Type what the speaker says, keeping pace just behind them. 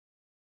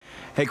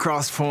Hey,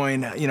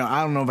 Crosspoint,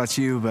 I don't know about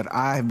you, but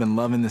I have been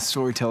loving this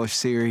Storytellers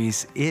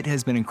series. It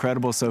has been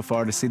incredible so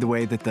far to see the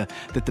way that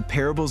the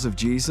parables of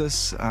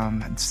Jesus,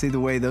 see the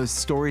way those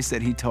stories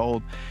that he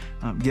told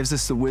gives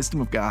us the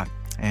wisdom of God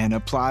and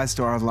applies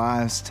to our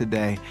lives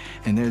today.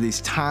 And there are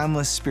these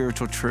timeless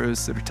spiritual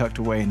truths that are tucked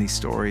away in these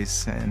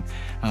stories.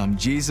 And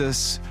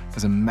Jesus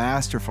was a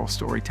masterful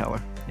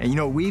storyteller.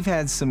 And we've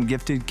had some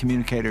gifted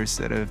communicators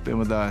that have been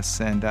with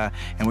us, and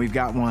we've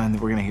got one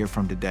that we're gonna hear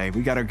from today.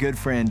 We got our good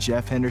friend,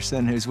 Jeff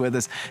Henderson, who's with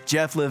us.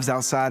 Jeff lives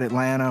outside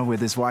Atlanta with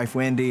his wife,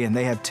 Wendy, and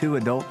they have 2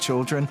 adult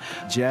children.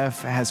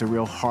 Jeff has a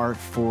real heart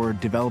for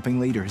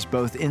developing leaders,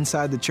 both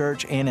inside the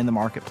church and in the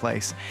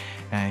marketplace.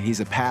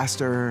 He's a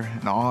pastor,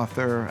 an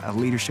author, a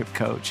leadership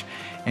coach,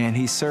 and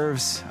he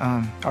serves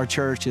our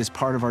church as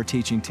part of our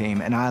teaching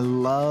team. And I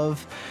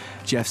love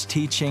Jeff's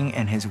teaching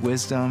and his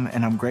wisdom,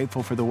 and I'm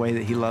grateful for the way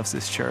that he loves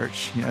this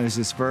church. There's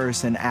this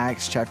verse in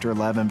Acts chapter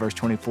 11, verse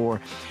 24,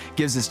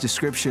 gives this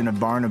description of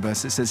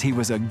Barnabas. It says, he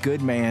was a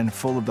good man,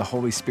 full of the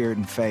Holy Spirit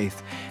and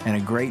faith, and a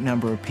great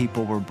number of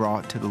people were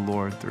brought to the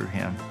Lord through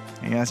him.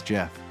 And that's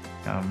Jeff.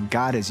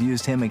 God has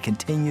used him and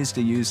continues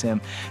to use him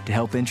to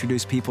help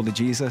introduce people to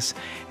Jesus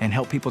and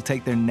help people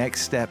take their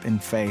next step in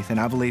faith. And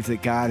I believe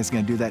that God is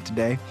going to do that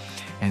today,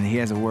 and he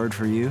has a word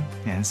for you.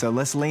 And so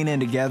let's lean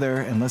in together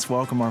and let's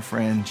welcome our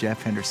friend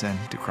Jeff Henderson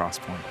to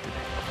Crosspoint today.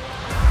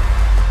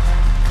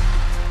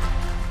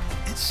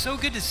 It's so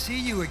good to see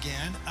you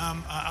again.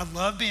 I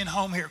love being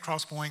home here at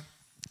Crosspoint.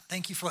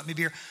 Thank you for letting me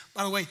be here.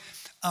 By the way,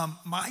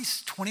 my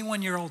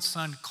 21-year-old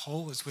son,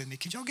 Cole, is with me.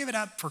 Could y'all give it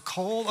up for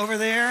Cole over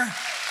there?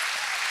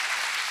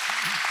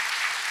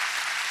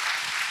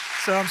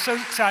 So I'm so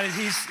excited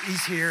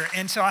he's here.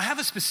 And so I have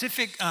a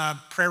specific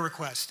prayer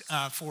request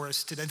for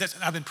us today.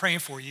 I've been praying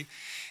for you.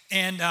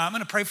 And I'm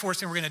going to pray for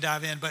us and we're going to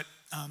dive in. But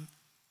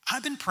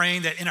I've been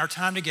praying that in our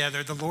time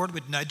together, the Lord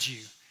would nudge you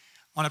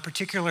on a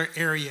particular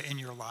area in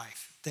your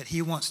life that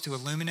he wants to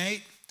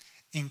illuminate,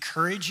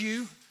 encourage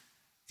you,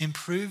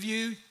 improve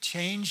you,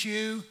 change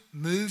you,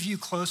 move you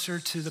closer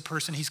to the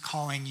person he's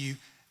calling you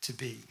to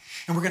be.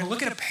 And we're going to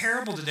look at a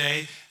parable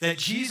today that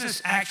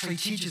Jesus actually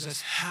teaches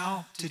us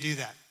how to do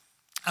that.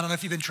 I don't know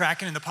if you've been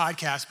tracking in the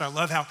podcast, but I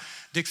love how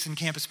Dixon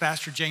campus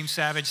pastor James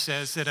Savage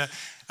says that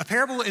a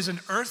parable is an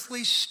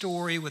earthly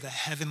story with a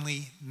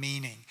heavenly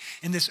meaning.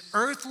 And this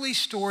earthly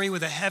story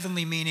with a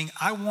heavenly meaning,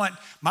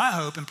 my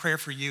hope and prayer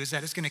for you is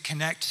that it's going to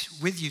connect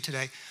with you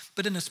today,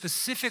 but in a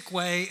specific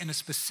way, in a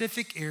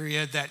specific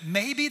area that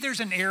maybe there's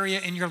an area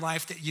in your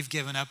life that you've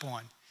given up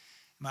on.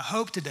 My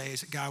hope today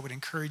is that God would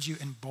encourage you,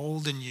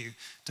 embolden you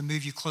to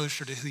move you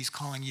closer to who he's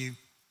calling you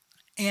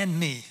and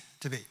me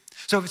to be.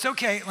 So if it's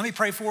okay, let me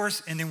pray for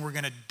us and then we're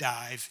gonna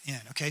dive in,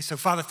 okay? So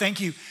Father, thank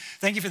you.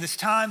 Thank you for this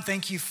time.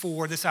 Thank you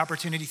for this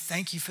opportunity.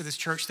 Thank you for this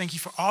church. Thank you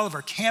for all of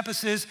our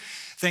campuses.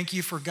 Thank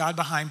you for God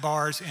behind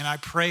bars. And I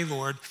pray,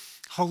 Lord,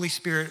 Holy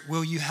Spirit,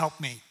 will you help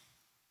me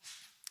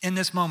in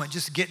this moment?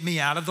 Just get me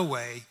out of the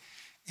way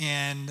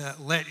and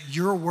let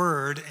your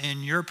word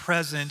and your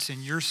presence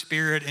and your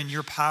spirit and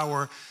your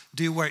power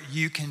do what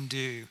you can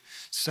do.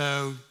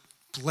 So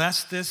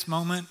bless this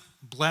moment.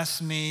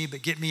 Bless me,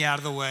 but get me out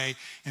of the way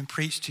and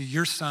preach to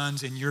your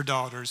sons and your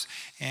daughters.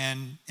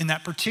 And in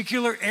that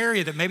particular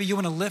area that maybe you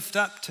want to lift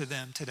up to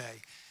them today,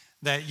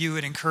 that you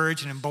would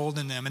encourage and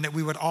embolden them, and that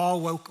we would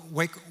all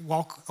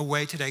walk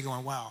away today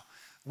going, wow,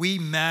 we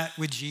met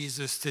with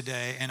Jesus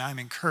today, and I'm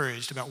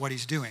encouraged about what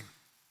he's doing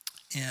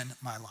in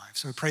my life.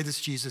 So I pray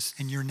this, Jesus,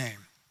 in your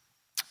name.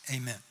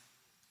 Amen.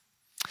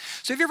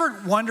 So have you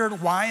ever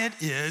wondered why it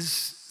is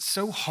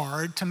so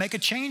hard to make a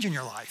change in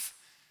your life?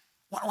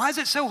 Why is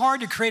it so hard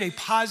to create a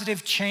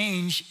positive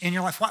change in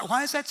your life?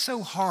 Why is that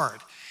so hard?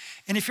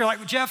 And if you're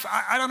like, Jeff,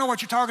 I don't know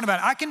what you're talking about,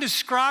 I can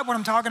describe what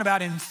I'm talking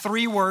about in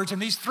 3 words. And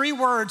these 3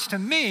 words to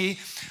me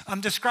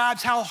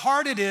describes how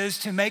hard it is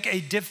to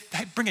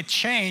bring a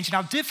change and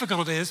how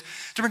difficult it is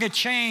to bring a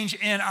change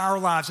in our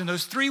lives. And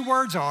those 3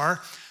 words are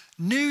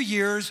New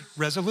Year's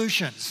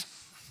resolutions.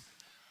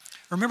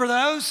 Remember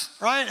those,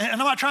 right? And I'm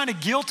not trying to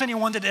guilt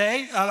anyone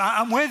today.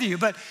 I'm with you,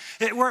 but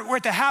we're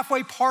at the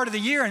halfway part of the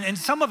year. And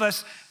some of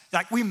us,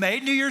 like we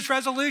made New Year's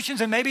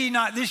resolutions, and maybe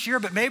not this year,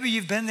 but maybe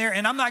you've been there,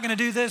 and I'm not gonna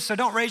do this, so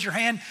don't raise your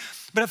hand.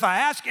 But if I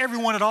ask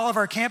everyone at all of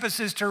our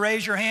campuses to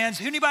raise your hands,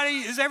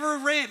 anybody has ever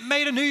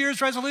made a New Year's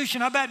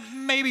resolution? I bet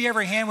maybe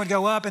every hand would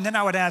go up, and then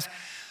I would ask,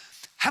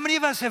 how many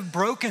of us have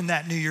broken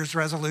that New Year's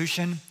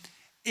resolution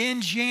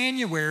in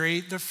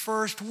January, the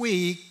first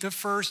week, the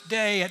first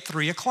day at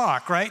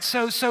 3:00, right?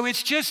 So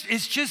it's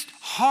just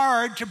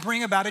hard to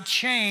bring about a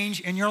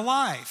change in your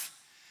life.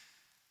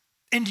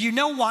 And do you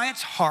know why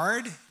it's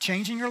hard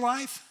changing your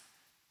life?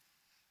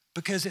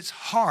 Because it's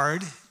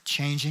hard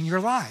changing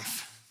your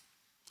life.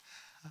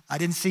 I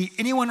didn't see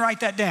anyone write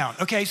that down.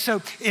 Okay,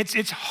 so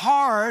it's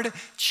hard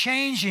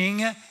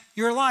changing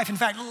your life. In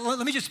fact,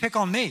 let me just pick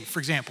on me, for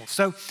example.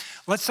 So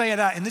let's say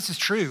that, and this is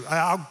true,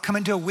 I'll come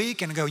into a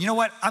week and go, you know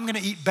what? I'm gonna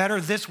eat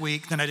better this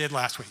week than I did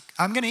last week.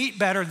 I'm gonna eat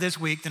better this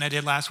week than I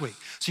did last week.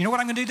 So you know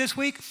what I'm gonna do this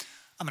week?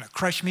 I'm gonna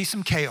crush me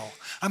some kale.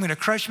 I'm gonna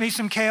crush me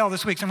some kale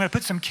this week. So I'm gonna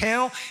put some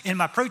kale in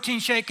my protein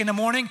shake in the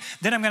morning.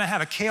 Then I'm gonna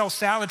have a kale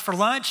salad for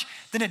lunch.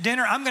 Then at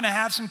dinner, I'm gonna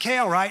have some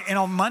kale, right? And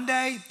on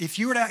Monday, if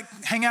you were to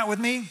hang out with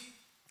me,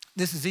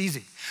 this is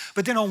easy.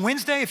 But then on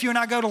Wednesday, if you and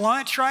I go to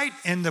lunch, right?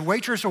 And the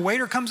waitress or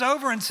waiter comes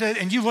over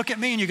and you look at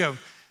me and you go,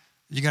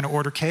 you gonna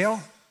order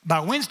kale? By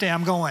Wednesday,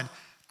 I'm going,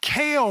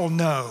 kale,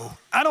 no.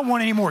 I don't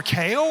want any more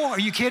kale. Are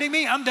you kidding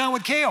me? I'm done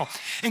with kale.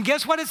 And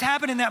guess what has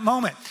happened in that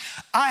moment?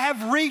 I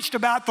have reached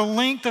about the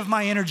length of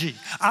my energy.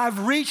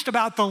 I've reached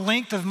about the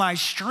length of my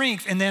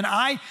strength. And then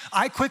I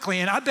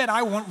quickly, and I bet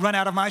I won't run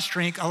out of my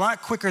strength a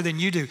lot quicker than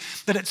you do.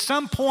 But at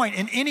some point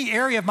in any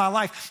area of my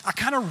life, I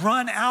kind of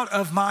run out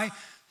of my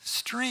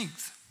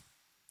strength.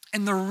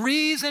 And the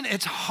reason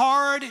it's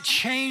hard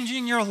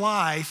changing your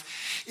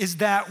life is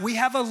that we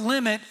have a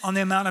limit on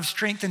the amount of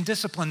strength and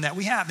discipline that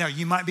we have. Now,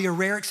 you might be a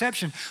rare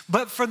exception,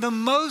 but for the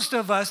most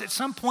of us, at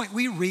some point,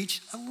 we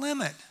reach a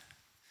limit.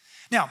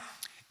 Now,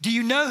 do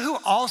you know who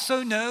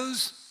also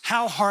knows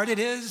how hard it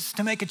is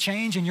to make a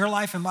change in your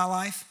life and my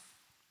life?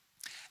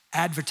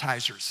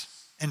 Advertisers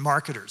and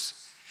marketers.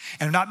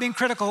 And I'm not being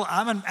critical,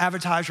 I'm an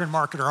advertiser and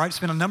marketer. I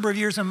spent a number of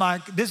years in my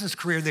business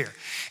career there.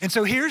 And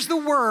so here's the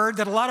word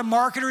that a lot of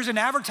marketers and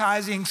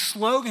advertising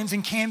slogans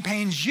and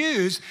campaigns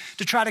use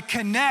to try to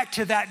connect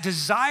to that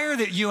desire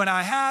that you and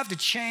I have to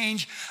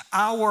change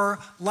our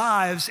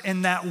lives.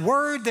 And that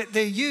word that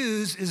they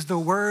use is the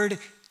word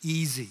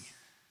easy.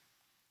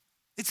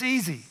 It's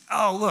easy.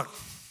 Oh, look.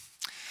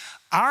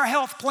 Our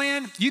health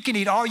plan, you can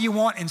eat all you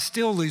want and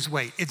still lose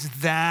weight. It's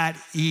that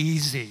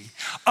easy.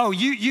 Oh,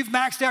 you've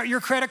maxed out your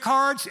credit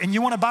cards and you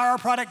want to buy our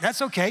product?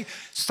 That's okay.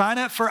 Sign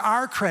up for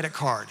our credit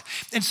card.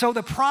 And so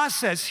the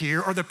process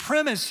here, or the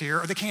premise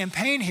here, or the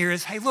campaign here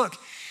is, hey, look,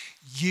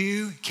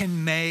 you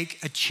can make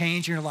a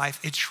change in your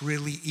life. It's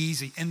really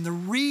easy. And the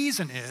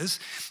reason is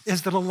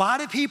that a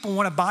lot of people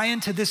want to buy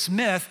into this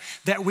myth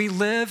that we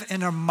live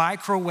in a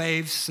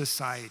microwave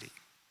society.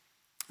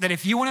 That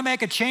if you want to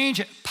make a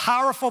change,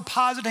 powerful,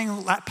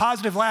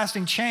 positive,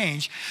 lasting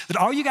change, that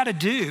all you got to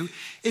do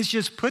is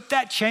just put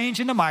that change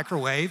in the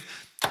microwave,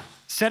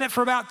 set it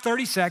for about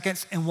 30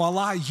 seconds, and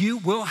voila, you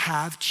will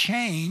have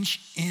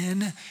change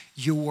in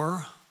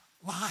your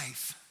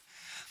life.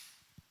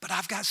 But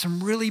I've got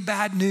some really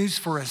bad news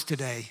for us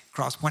today,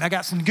 Crosspoint. I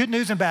got some good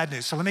news and bad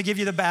news. So let me give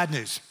you the bad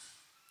news.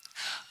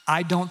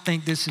 I don't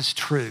think this is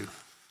true.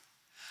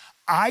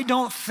 I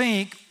don't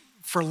think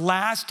for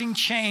lasting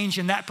change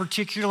in that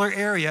particular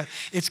area,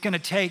 it's gonna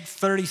take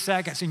 30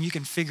 seconds and you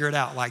can figure it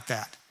out like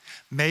that.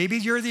 Maybe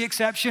you're the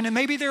exception and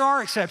maybe there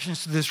are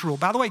exceptions to this rule.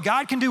 By the way,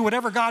 God can do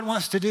whatever God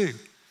wants to do.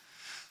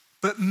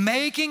 But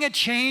making a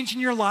change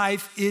in your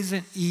life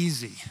isn't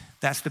easy.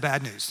 That's the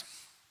bad news.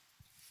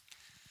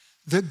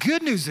 The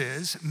good news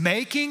is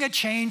making a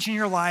change in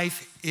your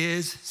life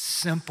is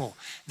simple.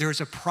 There's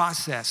a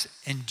process,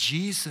 and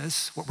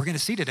Jesus, what we're gonna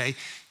see today,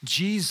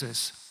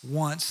 Jesus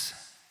wants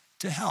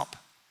to help.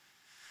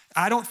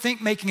 I don't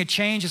think making a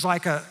change is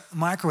like a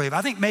microwave.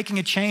 I think making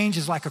a change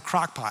is like a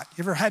crock pot.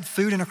 You ever had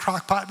food in a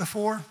crock pot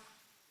before?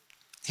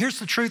 Here's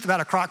the truth about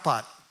a crock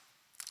pot.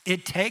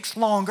 It takes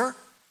longer.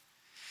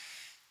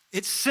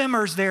 It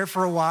simmers there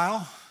for a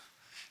while.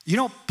 You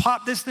don't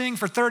pop this thing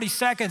for 30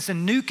 seconds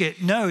and nuke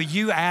it. No,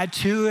 you add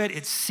to it,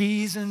 it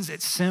seasons,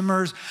 it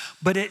simmers,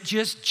 but it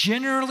just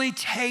generally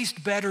tastes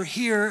better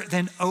here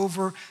than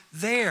over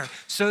there.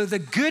 So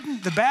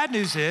the bad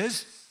news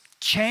is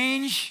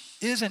change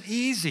isn't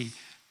easy.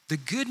 The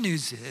good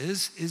news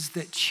is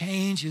that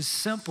change is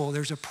simple.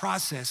 There's a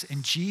process,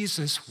 and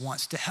Jesus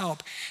wants to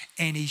help.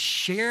 And he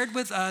shared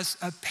with us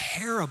a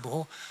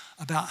parable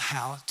about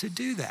how to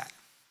do that.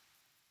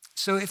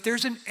 So if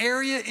there's an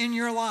area in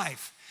your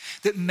life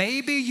that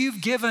maybe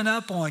you've given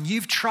up on,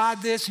 you've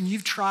tried this and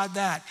you've tried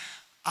that,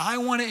 I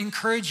want to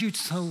encourage you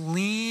to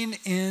lean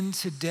in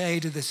today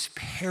to this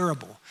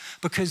parable,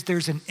 because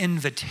there's an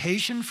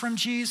invitation from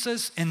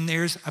Jesus and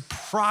there's a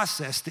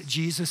process that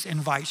Jesus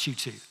invites you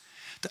to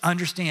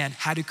understand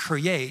how to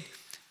create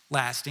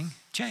lasting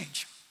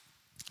change.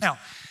 Now,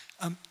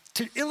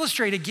 to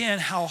illustrate again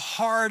how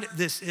hard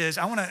this is,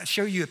 I want to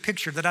show you a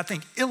picture that I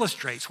think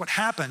illustrates what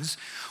happens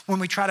when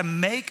we try to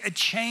make a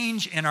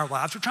change in our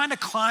lives. We're trying to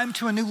climb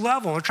to a new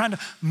level. We're trying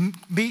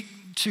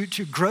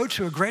to grow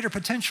to a greater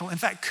potential. In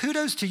fact,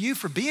 kudos to you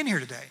for being here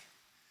today.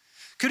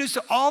 Kudos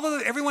to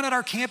everyone at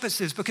our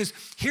campuses, because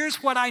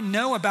here's what I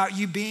know about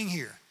you being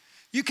here.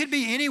 You could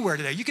be anywhere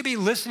today. You could be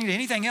listening to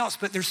anything else,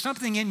 but there's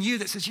something in you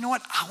that says, you know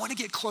what? I want to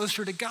get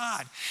closer to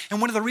God.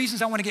 And one of the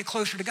reasons I want to get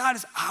closer to God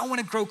is I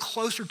want to grow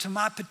closer to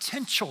my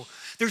potential.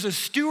 There's a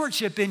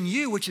stewardship in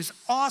you, which is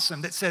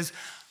awesome, that says,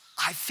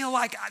 I feel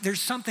like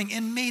there's something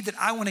in me that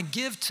I want to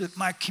give to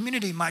my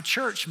community, my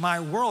church,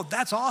 my world.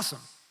 That's awesome.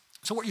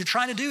 So what you're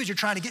trying to do is you're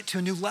trying to get to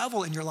a new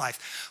level in your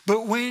life.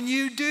 But when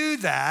you do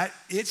that,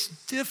 it's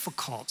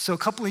difficult. So a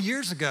couple of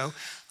years ago,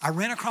 I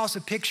ran across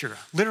a picture,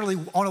 literally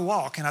on a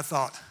walk, and I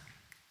thought,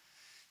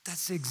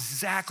 that's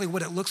exactly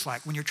what it looks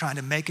like when you're trying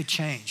to make a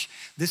change.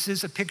 This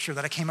is a picture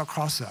that I came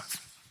across of.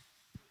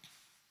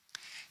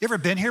 You ever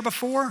been here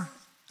before?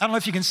 I don't know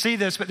if you can see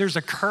this, but there's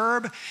a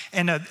curb,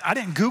 and I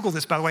didn't Google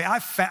this, by the way.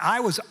 I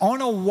was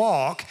on a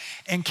walk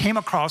and came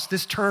across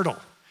this turtle.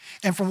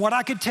 And from what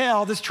I could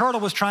tell, this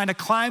turtle was trying to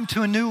climb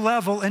to a new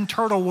level in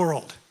turtle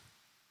world.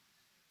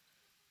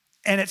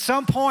 And at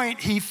some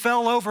point, he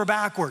fell over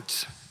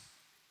backwards.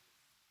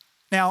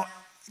 Now, I'll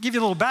give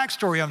you a little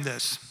backstory on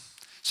this.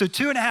 So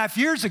 2.5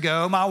 years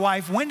ago, my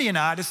wife, Wendy, and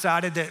I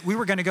decided that we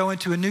were going to go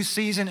into a new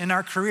season in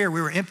our career.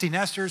 We were empty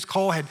nesters.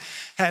 Cole had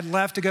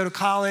left to go to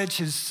college.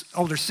 His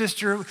older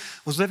sister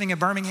was living in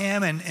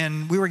Birmingham,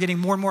 and we were getting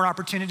more and more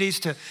opportunities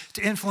to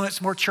influence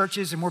more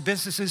churches and more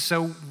businesses.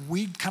 So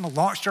we kind of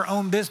launched our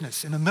own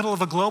business in the middle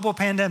of a global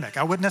pandemic.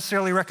 I wouldn't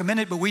necessarily recommend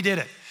it, but we did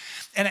it.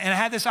 And I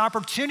had this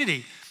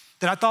opportunity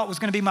that I thought was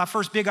going to be my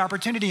first big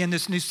opportunity in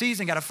this new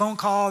season. Got a phone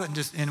call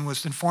and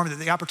was informed that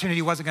the opportunity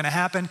wasn't going to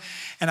happen.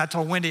 And I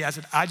told Wendy, I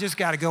said, I just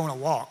got to go on a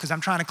walk because I'm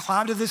trying to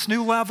climb to this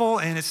new level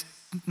and it's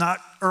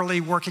not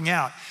early working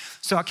out.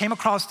 So I came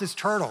across this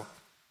turtle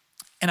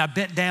and I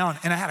bent down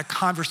and I had a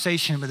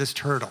conversation with this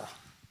turtle.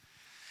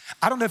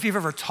 I don't know if you've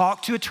ever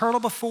talked to a turtle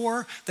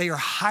before. They are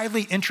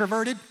highly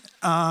introverted.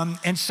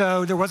 And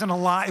so there wasn't a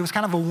lot. It was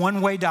kind of a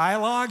one-way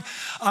dialogue.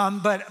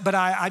 But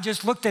I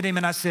just looked at him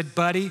and I said,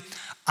 buddy,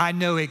 I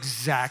know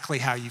exactly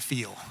how you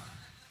feel.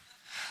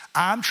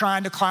 I'm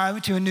trying to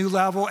climb to a new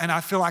level and I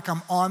feel like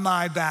I'm on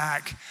my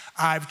back.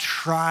 I've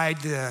tried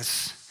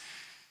this.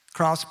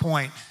 Cross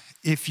point,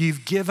 if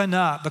you've given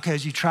up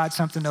because you tried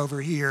something over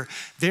here,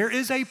 there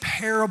is a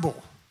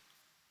parable,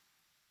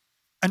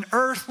 an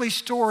earthly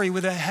story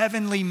with a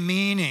heavenly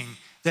meaning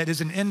that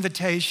is an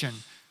invitation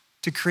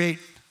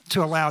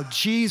to allow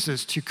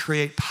Jesus to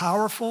create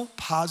powerful,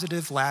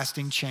 positive,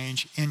 lasting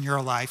change in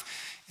your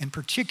life. In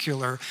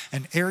particular,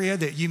 an area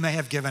that you may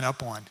have given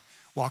up on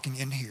walking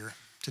in here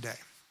today.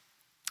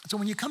 So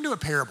when you come to a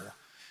parable,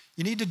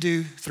 you need to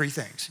do 3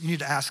 things. You need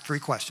to ask 3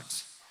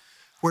 questions.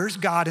 Where's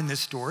God in this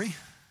story?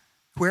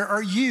 Where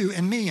are you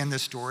and me in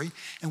this story?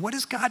 And what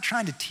is God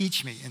trying to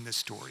teach me in this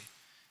story?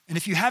 And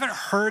if you haven't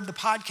heard the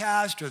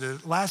podcast or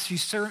the last few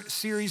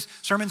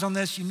sermons on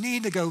this, you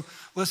need to go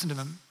listen to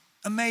them.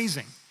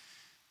 Amazing.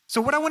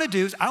 So what I want to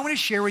do is I want to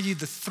share with you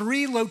the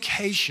 3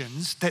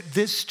 locations that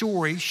this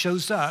story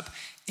shows up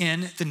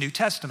in the New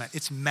Testament.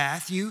 It's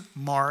Matthew,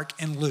 Mark,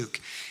 and Luke.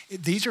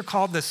 These are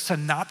called the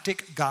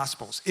synoptic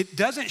gospels. It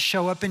doesn't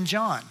show up in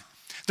John.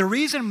 The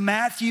reason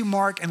Matthew,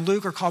 Mark, and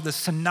Luke are called the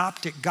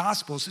synoptic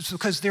gospels is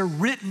because they're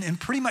written in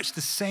pretty much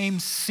the same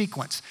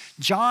sequence.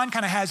 John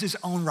kind of has his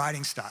own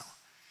writing style.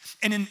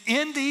 And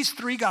in these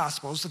 3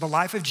 gospels of the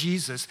life of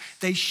Jesus,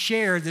 they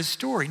share this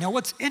story. Now,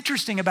 what's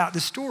interesting about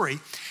this story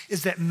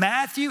is that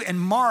Matthew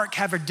and Mark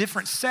have a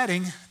different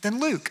setting than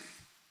Luke.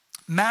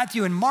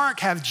 Matthew and Mark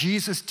have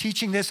Jesus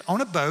teaching this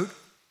on a boat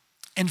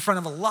in front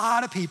of a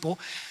lot of people,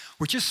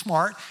 which is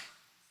smart.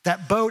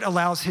 That boat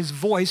allows his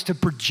voice to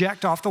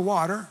project off the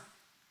water.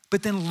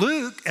 But then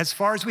Luke, as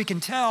far as we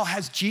can tell,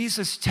 has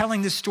Jesus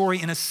telling this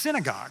story in a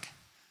synagogue.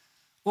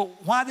 Well,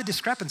 why the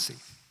discrepancy?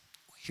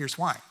 Here's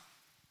why.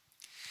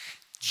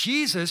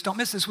 Jesus, don't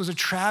miss this, was a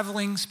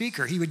traveling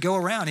speaker. He would go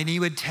around and he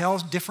would tell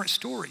different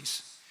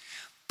stories.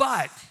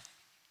 But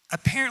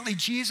apparently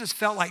Jesus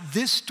felt like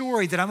this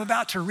story that I'm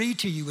about to read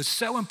to you was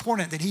so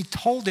important that he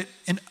told it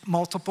in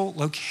multiple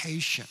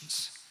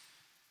locations.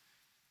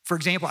 For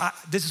example,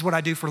 this is what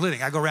I do for a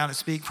living. I go around and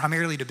speak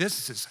primarily to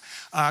businesses.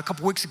 A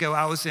couple weeks ago,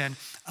 I was in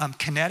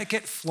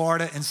Connecticut,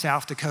 Florida, and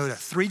South Dakota.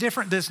 3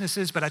 different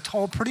businesses, but I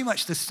told pretty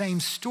much the same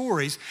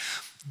stories.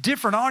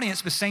 Different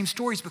audience, but same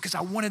stories because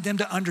I wanted them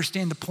to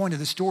understand the point of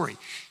the story.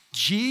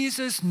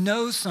 Jesus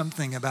knows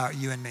something about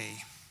you and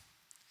me.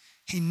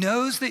 He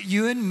knows that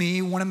you and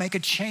me want to make a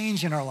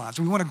change in our lives.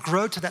 We want to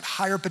grow to that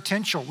higher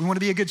potential. We want to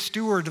be a good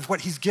steward of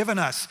what he's given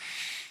us.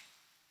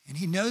 And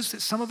he knows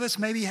that some of us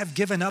maybe have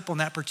given up on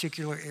that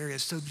particular area.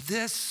 So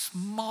this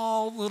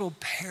small little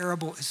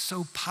parable is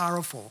so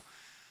powerful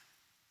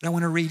that I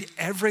want to read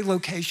every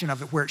location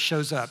of it where it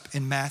shows up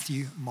in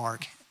Matthew,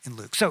 Mark, and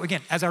Luke. So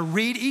again, as I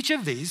read each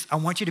of these, I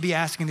want you to be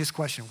asking this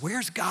question: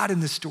 where's God in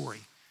this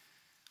story?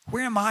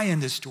 Where am I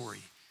in this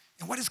story?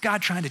 And what is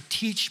God trying to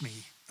teach me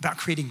about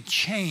creating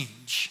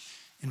change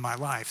in my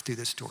life through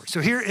this story? So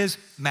here is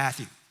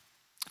Matthew.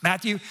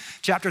 Matthew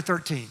chapter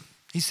 13.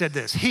 He said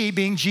this: he,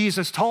 being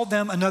Jesus, told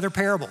them another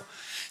parable.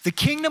 The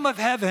kingdom of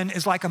heaven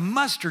is like a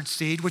mustard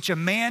seed which a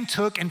man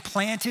took and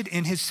planted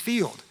in his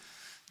field.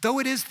 Though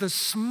it is the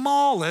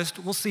smallest,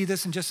 we'll see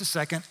this in just a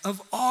second,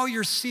 of all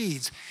your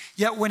seeds,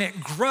 yet when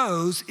it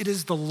grows, it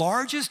is the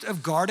largest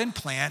of garden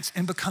plants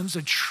and becomes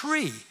a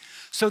tree,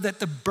 so that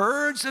the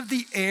birds of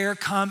the air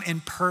come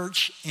and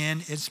perch in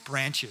its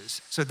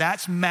branches. So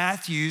that's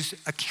Matthew's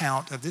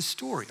account of this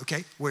story.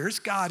 Okay, where's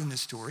God in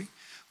this story?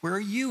 Where are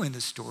you in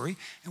this story?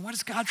 And what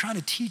is God trying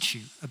to teach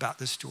you about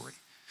this story?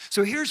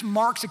 So here's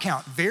Mark's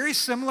account. Very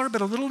similar,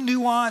 but a little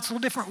nuanced, a little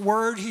different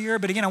word here.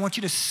 But again, I want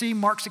you to see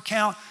Mark's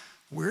account.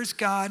 Where's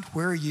God?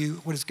 Where are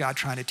you? What is God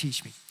trying to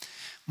teach me?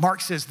 Mark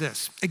says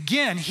this: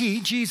 again, he,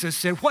 Jesus,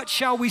 said, what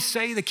shall we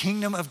say the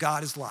kingdom of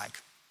God is like?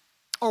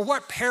 Or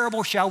what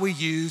parable shall we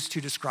use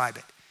to describe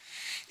it?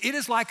 It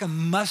is like a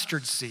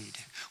mustard seed,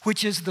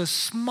 which is the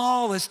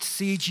smallest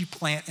seed you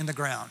plant in the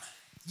ground.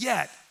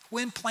 Yet,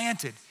 when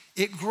planted,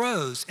 it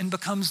grows and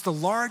becomes the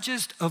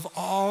largest of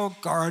all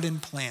garden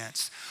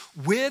plants,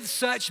 with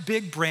such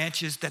big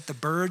branches that the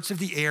birds of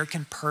the air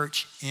can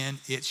perch in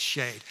its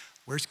shade.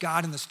 Where's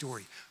God in the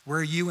story? Where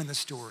are you in the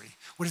story?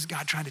 What is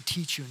God trying to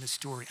teach you in the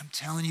story? I'm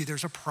telling you,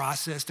 there's a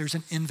process, there's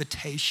an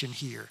invitation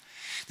here.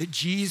 That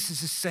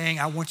Jesus is saying,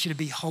 I want you to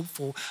be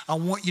hopeful. I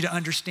want you to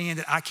understand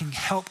that I can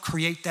help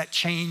create that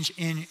change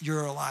in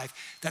your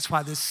life. That's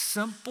why this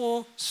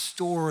simple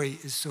story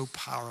is so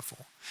powerful.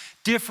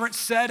 Different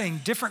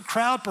setting, different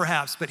crowd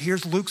perhaps, but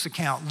here's Luke's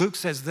account. Luke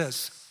says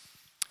this,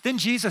 then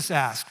Jesus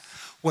asked,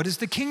 what is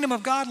the kingdom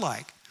of God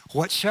like?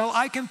 What shall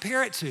I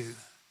compare it to?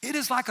 It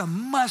is like a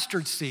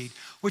mustard seed,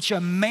 which a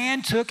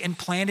man took and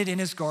planted in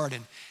his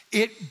garden.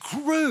 It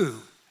grew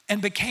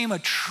and became a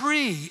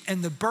tree,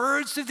 and the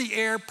birds of the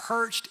air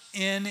perched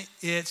in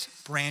its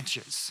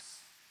branches.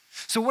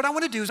 So what I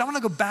want to do is I want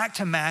to go back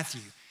to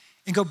Matthew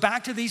and go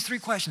back to these three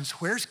questions.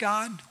 Where's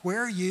God? Where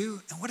are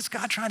you? And what is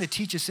God trying to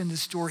teach us in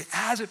this story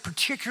as it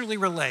particularly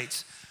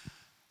relates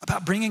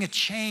about bringing a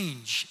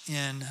change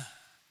in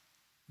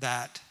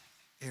that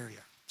area?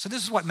 So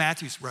this is what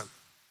Matthew wrote.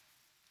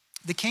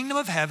 The kingdom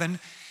of heaven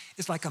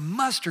is like a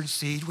mustard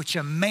seed which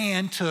a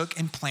man took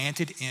and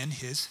planted in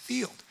his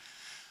field.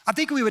 I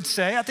think we would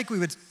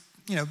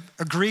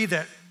agree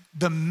that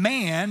the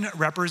man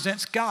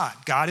represents God.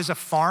 God is a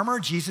farmer.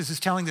 Jesus is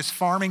telling this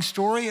farming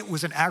story. It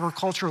was an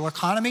agricultural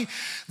economy.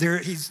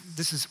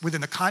 This is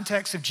within the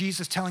context of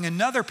Jesus telling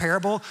another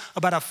parable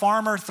about a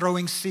farmer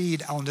throwing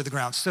seed onto the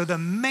ground. So the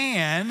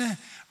man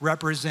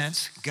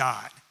represents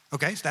God.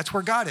 Okay, so that's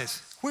where God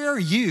is. Where are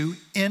you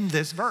in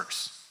this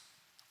verse?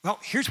 Well,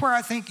 here's where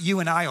I think you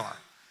and I are.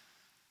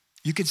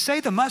 You could say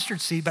the mustard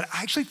seed, but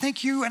I actually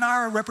think you and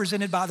I are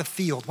represented by the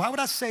field. Why would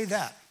I say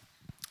that?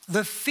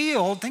 The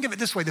field, think of it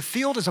this way, the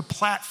field is a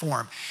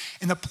platform,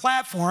 and the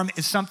platform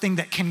is something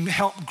that can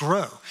help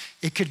grow.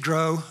 It could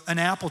grow an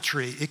apple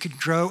tree, it could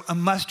grow a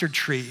mustard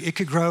tree, it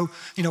could grow,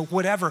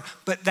 whatever,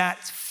 but that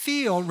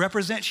field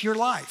represents your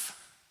life.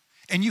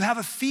 And you have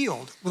a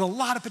field with a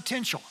lot of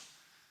potential.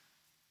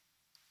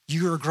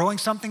 You are growing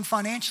something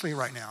financially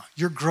right now.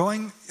 You're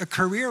growing a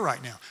career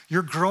right now.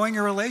 You're growing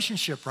a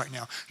relationship right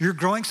now. You're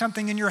growing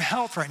something in your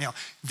health right now.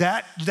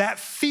 That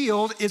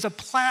field is a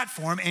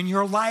platform, and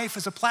your life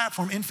is a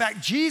platform. In fact,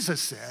 Jesus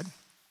said,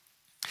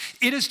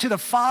 it is to the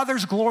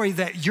Father's glory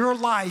that your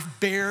life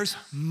bears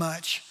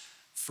much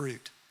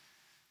fruit.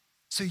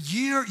 So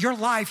your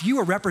life,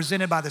 you are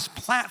represented by this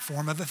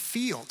platform of a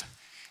field.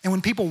 And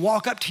when people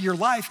walk up to your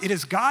life, it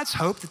is God's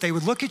hope that they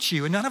would look at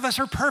you, and none of us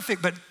are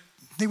perfect, but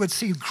they would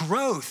see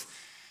growth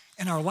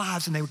in our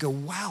lives, and they would go,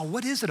 wow,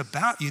 what is it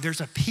about you?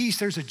 There's a peace,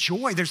 there's a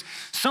joy, there's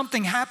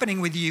something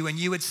happening with you. And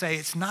you would say,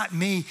 it's not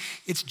me,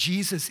 it's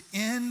Jesus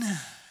in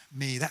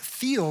me. That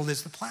field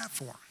is the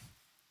platform.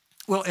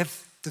 Well,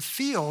 if the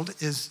field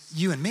is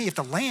you and me, if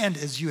the land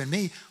is you and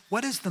me,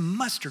 what is the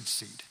mustard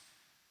seed?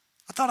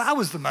 I thought I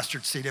was the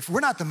mustard seed. If we're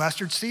not the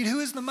mustard seed, who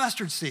is the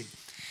mustard seed?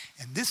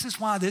 And this is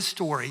why this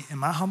story, in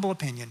my humble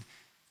opinion,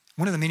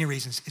 one of the many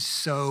reasons, is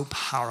so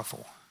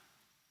powerful.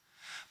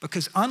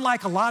 Because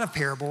unlike a lot of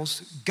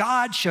parables,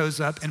 God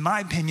shows up, in my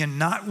opinion,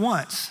 not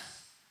once,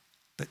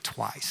 but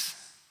twice.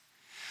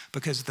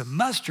 Because the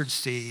mustard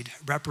seed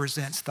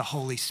represents the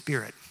Holy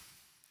Spirit.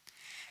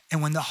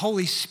 And when the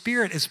Holy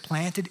Spirit is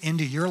planted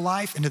into your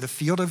life, into the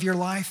field of your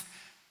life,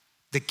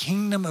 the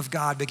kingdom of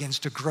God begins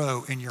to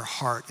grow in your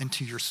heart,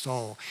 into your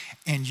soul,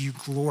 and you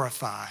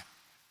glorify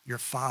your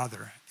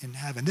Father in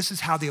heaven. This is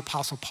how the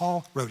Apostle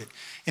Paul wrote it.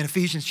 In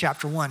Ephesians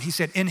chapter 1, he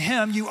said, in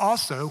him you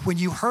also, when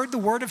you heard the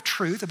word of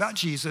truth about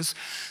Jesus,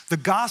 the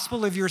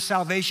gospel of your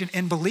salvation,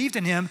 and believed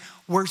in him,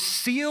 were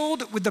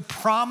sealed with the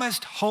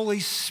promised Holy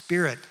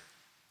Spirit.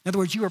 In other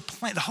words,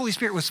 the Holy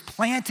Spirit was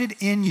planted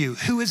in you,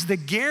 who is the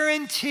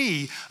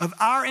guarantee of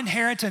our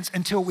inheritance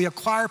until we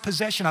acquire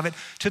possession of it,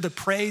 to the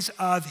praise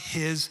of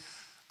his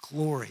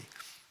glory.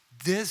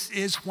 This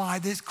is why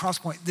this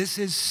Crosspoint,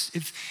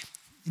 if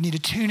you need to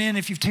tune in.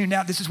 If you've tuned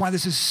out, this is why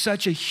this is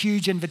such a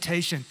huge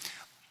invitation.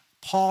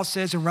 Paul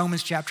says in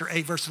Romans chapter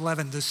 8, verse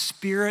 11, the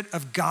Spirit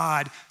of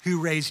God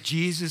who raised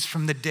Jesus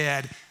from the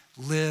dead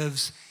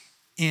lives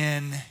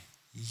in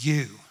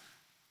you.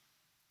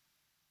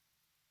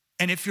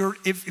 And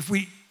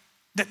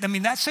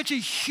that's such a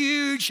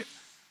huge,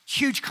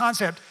 huge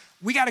concept.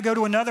 We got to go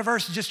to another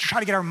verse just to try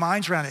to get our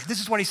minds around it.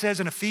 This is what he says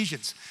in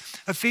Ephesians.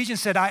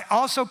 Ephesians said, I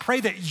also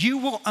pray that you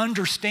will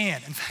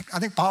understand. In fact, I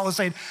think Paul is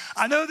saying,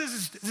 I know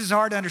this is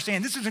hard to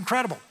understand. This is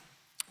incredible.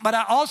 But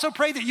I also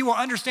pray that you will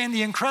understand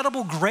the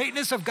incredible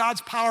greatness of God's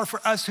power for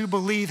us who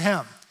believe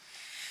him.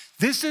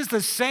 This is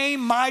the same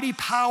mighty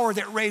power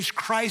that raised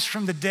Christ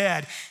from the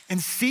dead and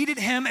seated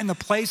him in the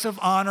place of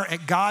honor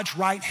at God's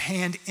right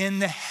hand in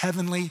the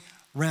heavenly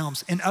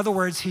realms. In other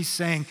words, he's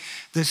saying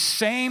the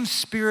same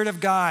Spirit of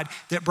God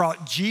that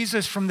brought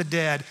Jesus from the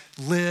dead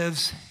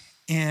lives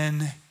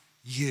in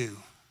you.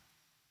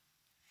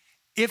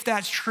 If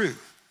that's true,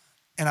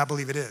 and I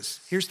believe it is,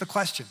 here's the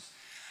question.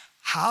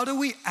 How do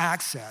we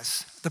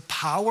access the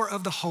power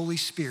of the Holy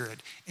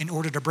Spirit in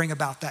order to bring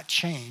about that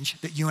change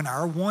that you and I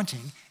are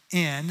wanting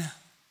in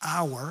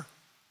our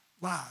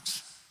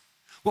lives?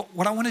 Well,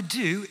 what I want to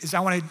do is I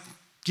want to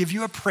give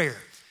you a prayer,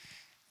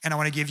 and I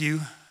want to give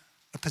you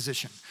a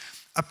position.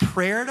 A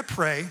prayer to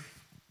pray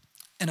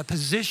and a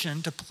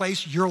position to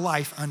place your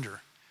life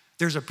under.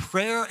 There's a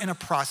prayer and a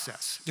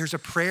process. There's a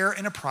prayer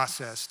and a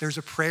process. There's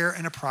a prayer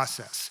and a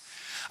process.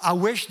 I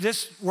wish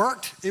this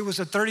worked. It was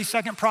a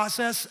 30-second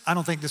process. I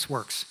don't think this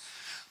works.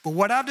 But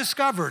what I've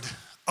discovered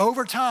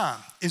over time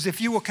is if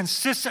you will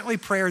consistently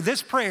pray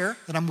this prayer,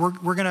 that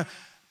we're gonna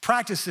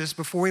practice this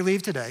before we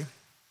leave today,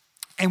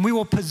 and we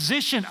will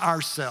position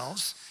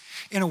ourselves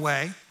in a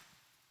way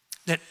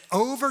that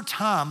over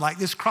time, like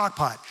this crock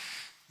pot,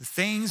 the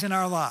things in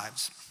our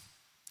lives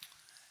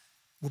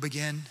will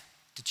begin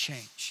to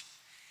change.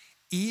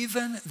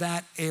 Even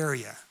that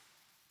area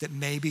that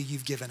maybe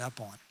you've given up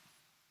on.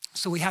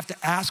 So we have to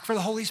ask for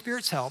the Holy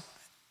Spirit's help,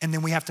 and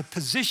then we have to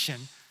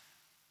position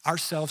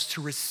ourselves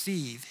to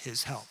receive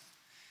his help.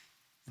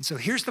 And so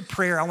here's the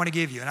prayer I want to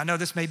give you. And I know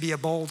this may be a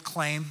bold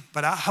claim,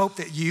 but I hope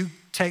that you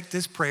take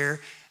this prayer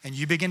and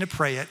you begin to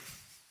pray it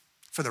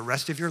for the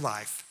rest of your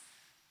life,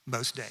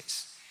 most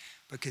days.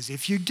 Because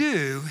if you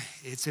do,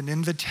 it's an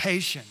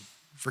invitation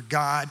for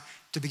God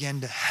to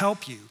begin to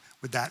help you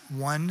with that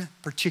one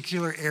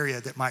particular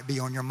area that might be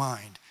on your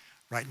mind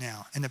right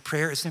now. And the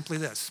prayer is simply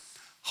this: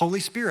 Holy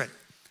Spirit,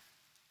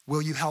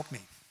 will you help me?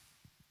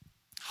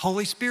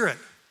 Holy Spirit,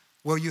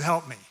 will you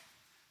help me?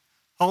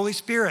 Holy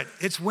Spirit,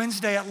 it's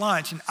Wednesday at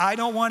lunch and I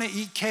don't want to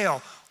eat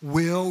kale.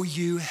 Will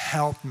you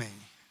help me?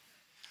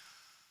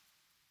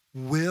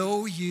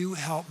 Will you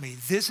help me?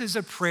 This is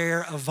a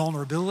prayer of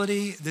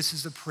vulnerability. This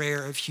is a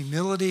prayer of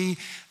humility.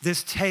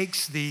 This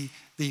takes the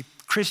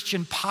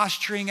Christian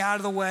posturing out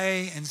of the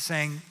way and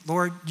saying,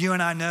 Lord, you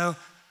and I know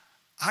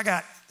I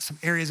got some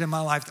areas in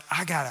my life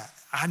that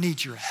I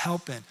need your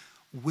help in.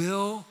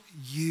 Will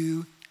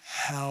you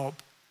help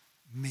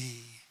me?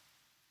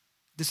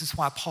 This is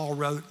why Paul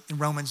wrote in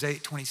Romans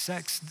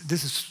 8:26.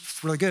 This is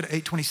really good,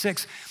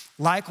 8:26.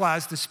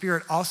 Likewise, the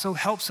Spirit also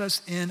helps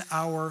us in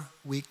our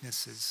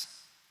weaknesses.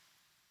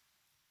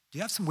 Do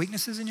you have some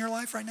weaknesses in your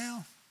life right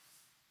now?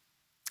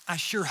 I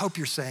sure hope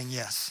you're saying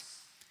yes.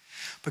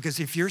 Because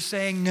if you're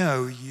saying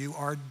no, you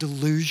are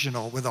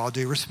delusional with all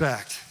due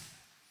respect.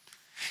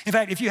 In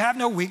fact, if you have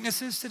no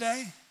weaknesses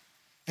today,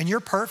 and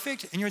you're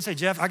perfect, and you would say,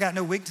 Jeff, I got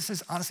no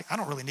weaknesses. Honestly, I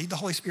don't really need the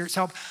Holy Spirit's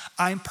help.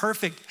 I'm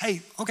perfect.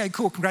 Hey, okay,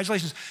 cool,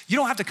 congratulations. You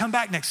don't have to come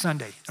back next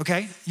Sunday,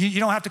 okay? You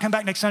don't have to come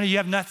back next Sunday. You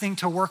have nothing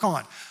to work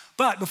on.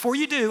 But before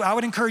you do, I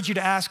would encourage you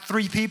to ask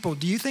 3 people,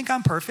 do you think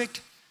I'm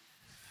perfect?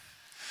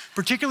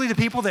 Particularly the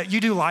people that you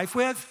do life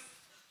with.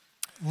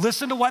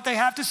 Listen to what they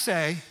have to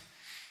say,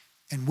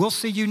 and we'll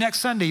see you next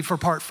Sunday for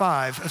part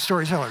 5 of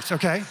Storytellers,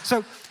 okay?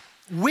 So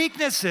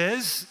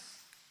weaknesses,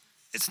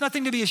 it's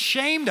nothing to be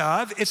ashamed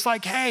of. It's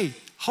like, hey,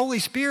 Holy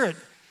Spirit,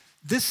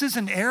 this is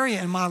an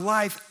area in my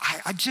life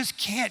I just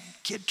can't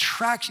get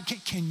traction.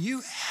 Can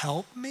you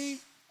help me?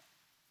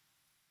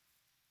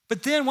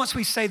 But then once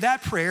we say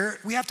that prayer,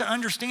 we have to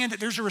understand that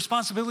there's a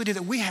responsibility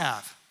that we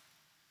have.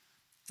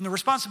 And the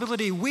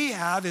responsibility we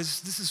have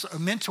is, this is a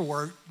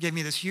mentor gave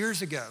me this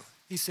years ago.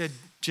 He said,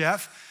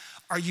 Jeff,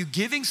 are you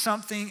giving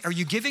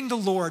the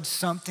Lord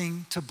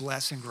something to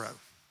bless and grow?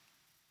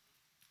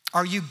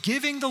 Are you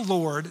giving the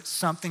Lord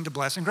something to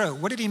bless and grow?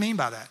 What did he mean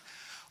by that?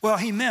 Well,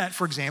 he meant,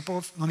 for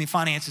example,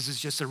 finances is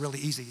just a really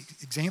easy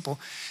example.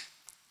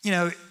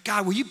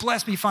 God, will you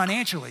bless me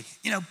financially?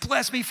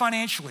 Bless me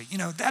financially.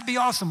 That'd be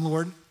awesome,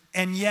 Lord.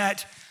 And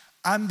yet,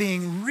 I'm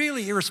being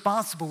really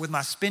irresponsible with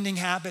my spending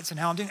habits and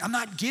how I'm doing. I'm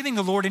not giving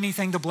the Lord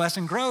anything to bless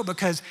and grow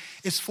because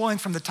it's flowing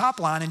from the top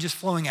line and just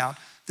flowing out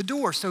the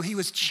door. So he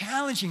was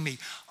challenging me.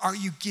 Are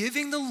you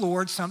giving the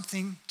Lord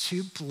something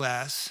to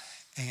bless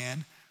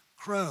and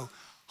grow?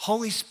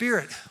 Holy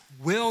Spirit,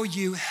 will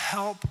you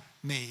help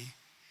me?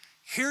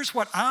 Here's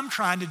what I'm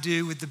trying to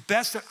do with the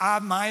best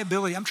of my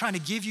ability. I'm trying to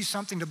give you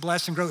something to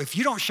bless and grow. If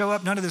you don't show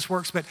up, none of this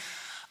works, but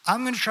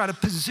I'm going to try to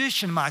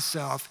position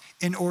myself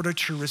in order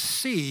to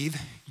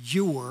receive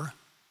your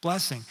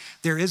blessing.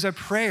 There is a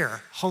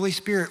prayer, Holy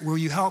Spirit, will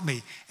you help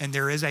me? And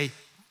there is a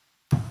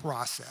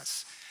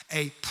process,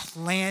 a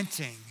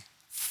planting,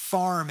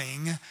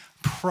 farming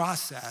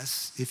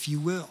process, if you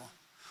will.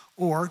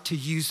 Or to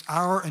use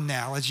our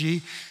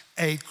analogy,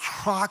 a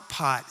crock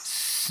pot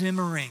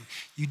simmering.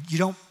 You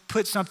don't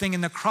put something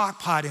in the crock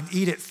pot and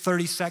eat it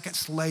 30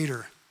 seconds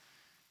later.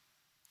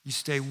 You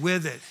stay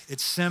with it, it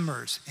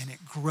simmers, and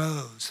it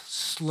grows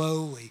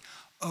slowly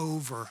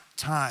over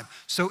time.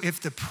 So if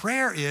the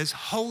prayer is,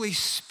 Holy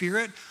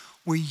Spirit,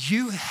 will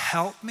you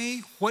help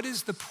me? What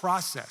is the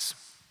process?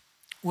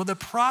 Well, the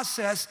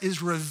process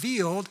is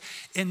revealed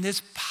in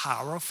this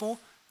powerful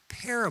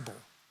parable.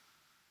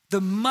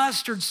 The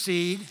mustard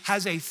seed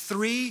has a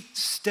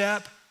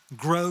 3-step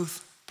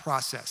growth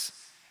process.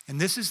 And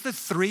this is the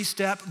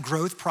 3-step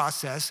growth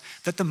process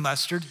that the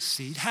mustard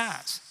seed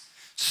has.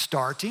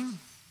 Starting,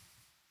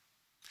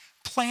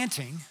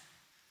 planting,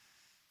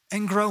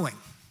 and growing.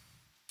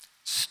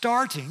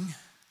 Starting,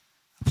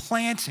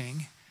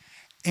 planting,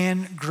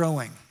 and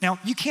growing. Now,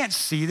 you can't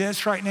see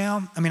this right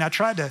now. I mean,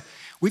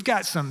 we've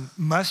got some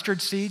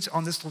mustard seeds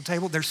on this little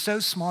table. They're so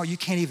small you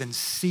can't even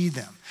see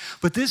them.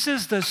 But this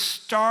is the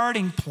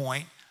starting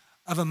point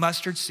of a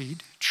mustard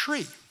seed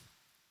tree.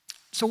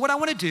 So what I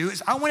want to do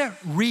is I want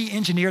to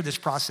re-engineer this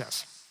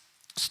process.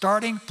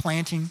 Starting,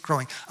 planting,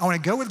 growing. I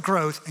want to go with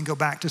growth and go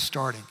back to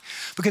starting.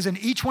 Because in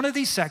each one of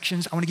these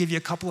sections, I want to give you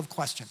a couple of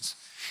questions.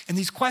 And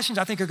these questions,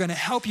 I think, are going to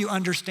help you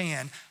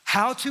understand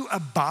how to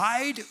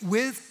abide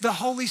with the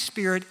Holy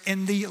Spirit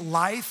in the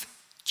life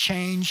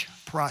change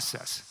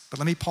process. But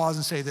let me pause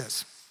and say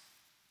this.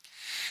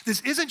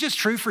 This isn't just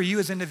true for you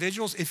as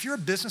individuals. If you're a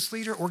business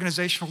leader,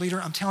 organizational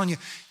leader, I'm telling you,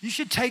 you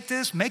should take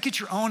this, make it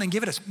your own, and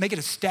make it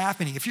a staff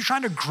meeting. If you're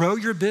trying to grow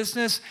your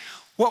business,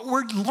 what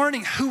we're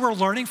learning, who we're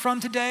learning from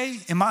today,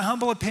 in my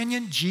humble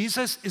opinion,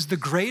 Jesus is the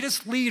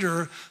greatest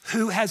leader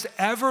who has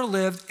ever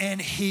lived,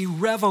 and he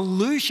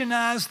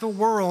revolutionized the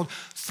world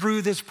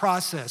through this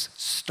process,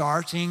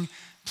 starting,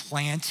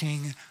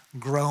 planting,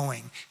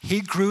 growing.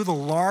 He grew the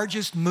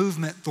largest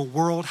movement the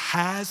world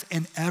has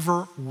and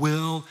ever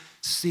will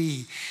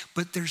see.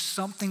 But there's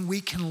something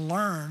we can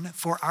learn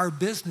for our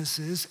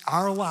businesses,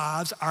 our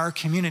lives, our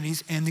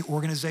communities, and the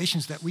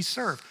organizations that we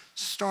serve.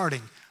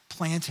 Starting,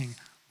 planting,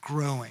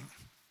 growing.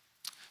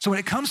 So when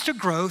it comes to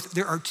growth,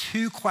 there are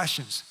two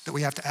questions that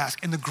we have to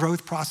ask in the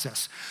growth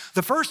process.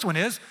 The first one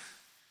is,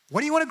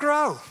 what do you want to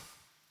grow?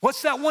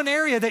 What's that one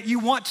area that you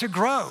want to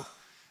grow?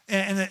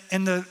 And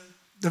the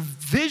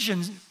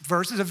vision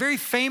verse is a very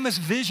famous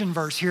vision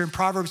verse here in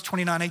Proverbs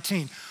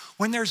 29:18.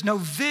 When there's no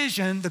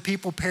vision, the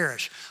people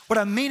perish. What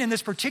I mean in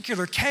this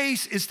particular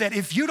case is that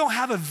if you don't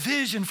have a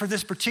vision for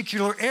this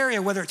particular area,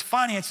 whether it's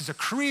finances, a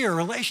career, a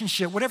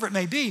relationship, whatever it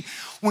may be,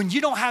 when you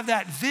don't have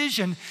that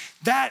vision,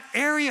 that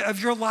area of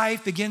your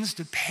life begins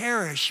to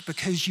perish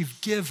because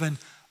you've given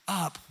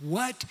up.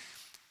 What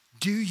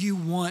do you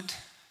want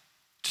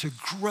to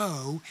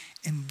grow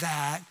in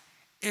that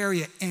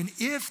area? And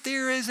if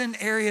there is an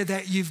area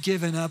that you've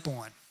given up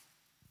on,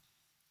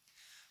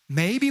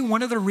 maybe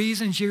one of the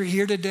reasons you're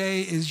here today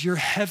is your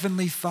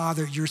Heavenly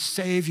Father, your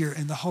Savior,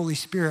 and the Holy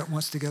Spirit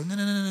wants to go,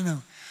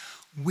 no.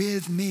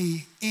 With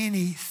me,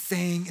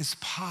 anything is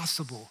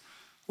possible.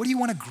 What do you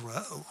want to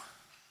grow?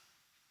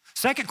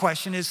 Second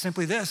question is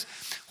simply this: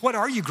 what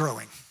are you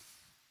growing?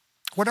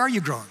 What are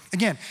you growing?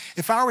 Again,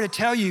 if I were to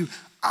tell you,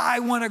 I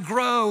want to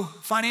grow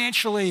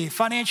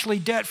financially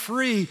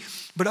debt-free,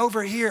 but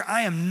over here,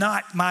 I am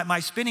not,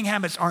 my spending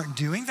habits aren't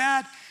doing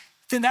that,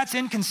 then that's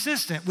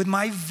inconsistent with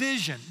my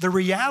vision. The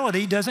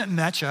reality doesn't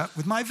match up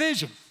with my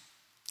vision.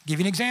 I'll give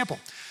you an example.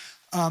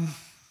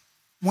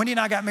 Wendy and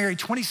I got married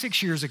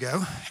 26 years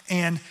ago,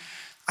 and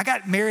I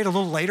got married a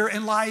little later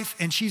in life,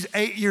 and she's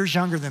 8 years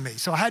younger than me.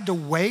 So I had to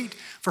wait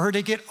for her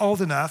to get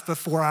old enough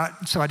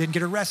so I didn't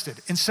get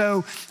arrested. And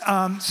so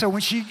when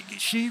she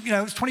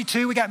was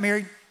 22, we got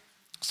married.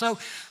 So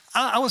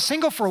I was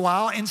single for a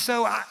while, and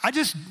so I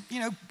just,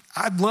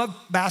 I loved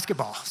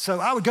basketball. So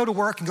I would go to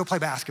work and go play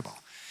basketball.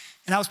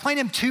 And I was playing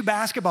in 2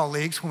 basketball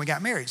leagues when we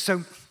got married.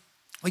 So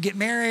we get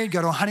married,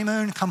 go to a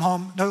honeymoon, come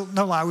home,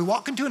 no lie. We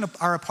walk into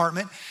our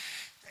apartment,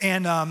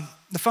 and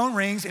the phone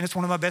rings, and it's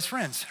one of my best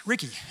friends,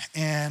 Ricky.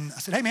 And I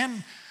said, hey,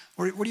 man,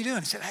 what are you doing?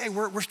 He said, hey,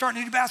 we're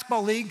starting a new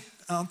basketball league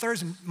on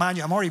Thursday. Mind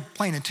you, I'm already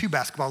playing in 2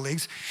 basketball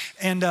leagues.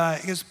 And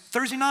he goes,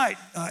 Thursday night,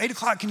 8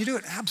 o'clock, can you do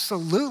it?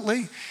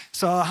 Absolutely.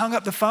 So I hung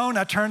up the phone.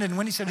 I turned, and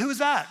Wendy said, who was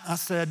that? I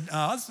said,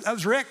 that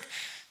was Rick.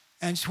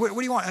 And she said, what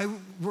do you want?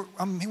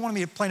 He wanted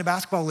me to play in a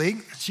basketball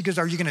league. She goes,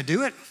 are you going to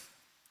do it?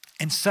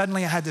 And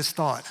suddenly I had this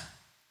thought,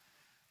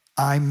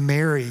 I'm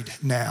married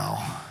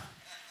now.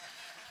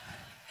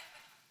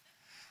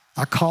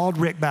 I called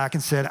Rick back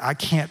and said, I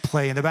can't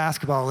play in the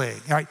basketball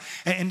league. All right.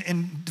 And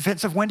in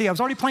defense of Wendy, I was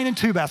already playing in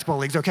 2 basketball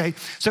leagues, okay?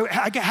 So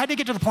I had to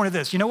get to the point of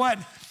this. You know what?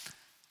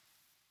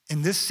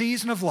 In this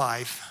season of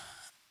life,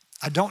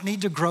 I don't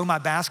need to grow my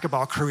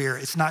basketball career.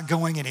 It's not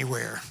going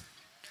anywhere.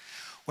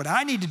 What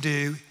I need to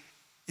do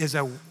is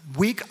a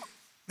week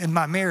in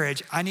my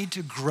marriage, I need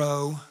to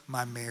grow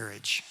my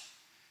marriage.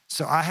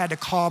 So I had to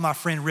call my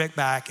friend Rick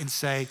back and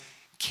say,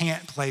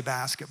 can't play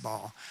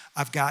basketball.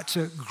 I've got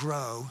to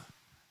grow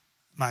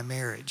my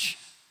marriage.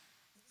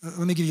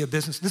 Let me give you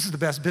this is the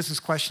best business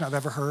question I've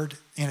ever heard,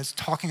 and it's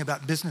talking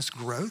about business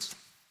growth,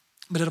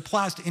 but it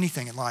applies to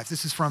anything in life.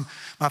 This is from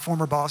my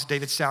former boss,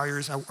 David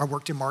Salyers. I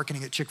worked in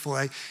marketing at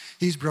Chick-fil-A.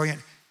 He's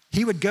brilliant.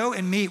 He would go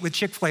and meet with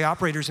Chick-fil-A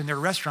operators in their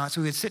restaurants.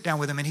 So we would sit down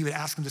with them and he would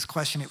ask them this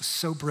question. It was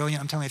so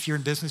brilliant. I'm telling you, if you're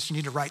in business, you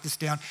need to write this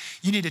down.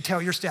 You need to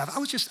tell your staff.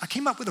 I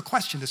came up with a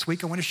question this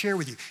week I want to share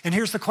with you. And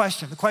here's the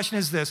question. The question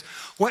is this: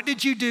 what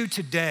did you do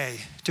today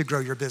to grow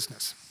your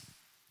business?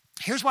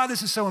 Here's why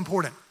this is so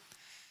important.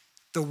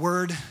 The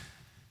word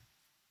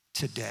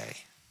today.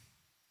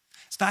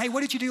 It's not, hey,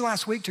 what did you do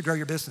last week to grow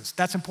your business?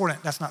 That's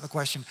important. That's not the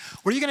question.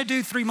 What are you going to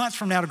do 3 months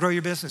from now to grow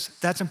your business?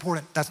 That's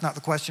important. That's not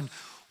the question.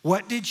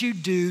 What did you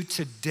do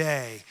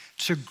today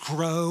to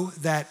grow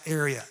that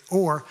area?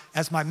 Or,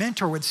 as my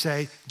mentor would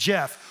say,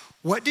 Jeff,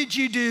 what did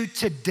you do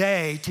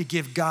today to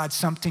give God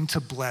something to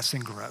bless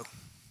and grow?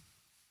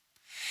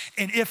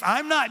 And if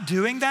I'm not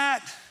doing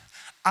that,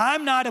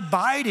 I'm not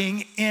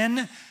abiding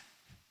in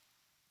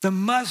the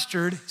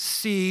mustard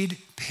seed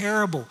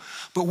parable.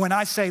 But when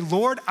I say,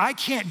 Lord, I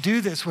can't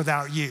do this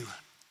without you.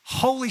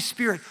 Holy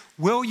Spirit,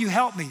 will you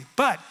help me?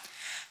 But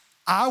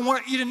I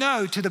want you to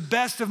know, to the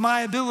best of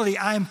my ability,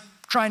 I'm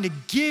trying to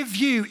give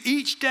you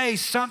each day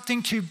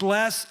something to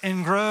bless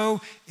and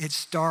grow. It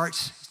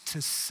starts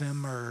to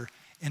simmer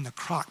in the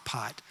crock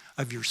pot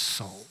of your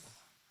soul.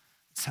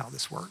 That's how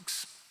this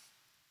works.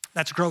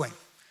 That's growing.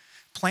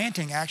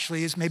 Planting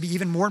actually is maybe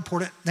even more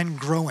important than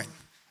growing.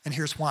 And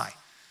here's why.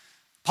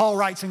 Paul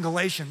writes in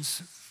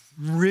Galatians,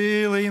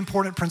 really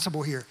important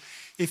principle here.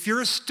 If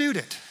you're a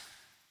student,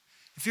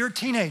 if you're a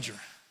teenager,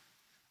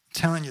 I'm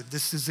telling you,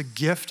 this is a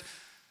gift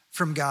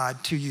from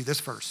God to you, this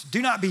verse.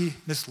 Do not be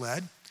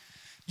misled.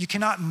 You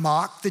cannot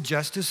mock the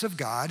justice of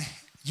God.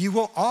 You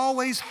will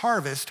always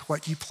harvest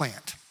what you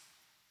plant.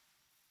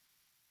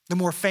 The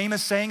more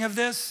famous saying of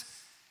this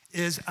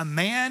is, a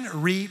man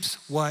reaps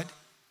what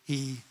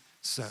he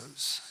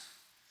sows.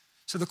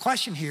 So the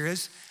question here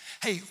is,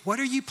 hey, what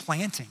are you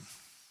planting?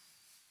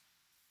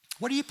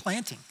 What are you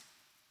planting?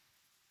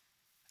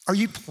 Are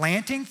you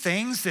planting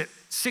things that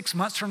 6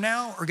 months from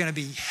now are going to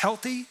be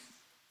healthy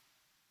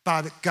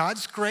by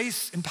God's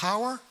grace and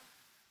power?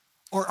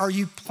 Or are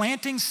you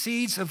planting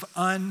seeds of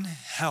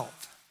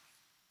unhealth?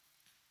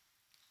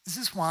 This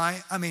is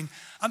why,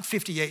 I'm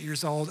 58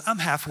 years old. I'm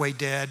halfway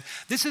dead.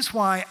 This is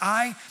why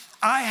I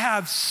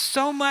have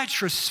so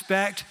much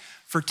respect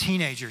for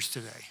teenagers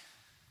today.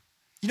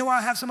 You know why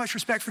I have so much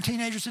respect for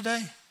teenagers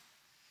today?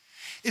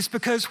 It's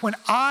because when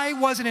I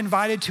wasn't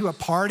invited to a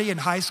party in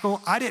high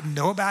school, I didn't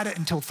know about it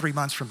until 3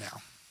 months from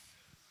now.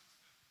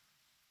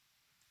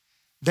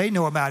 They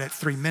know about it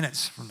 3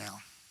 minutes from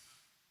now.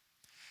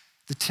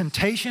 The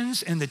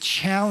temptations and the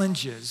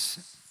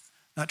challenges,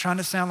 not trying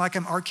to sound like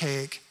I'm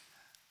archaic,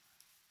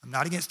 I'm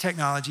not against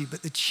technology,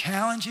 but the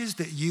challenges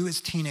that you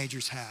as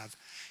teenagers have,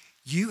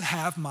 you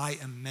have my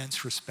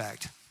immense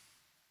respect.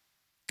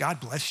 God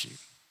bless you.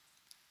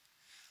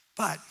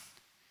 But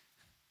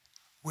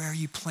where are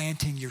you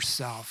planting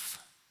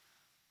yourself?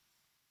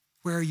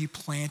 Where are you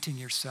planting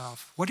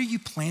yourself? What are you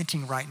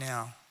planting right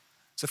now?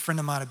 It's a friend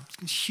of mine,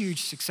 a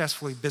huge,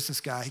 successfully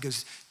business guy. He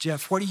goes,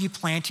 Jeff, what are you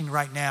planting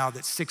right now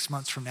that 6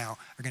 months from now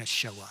are going to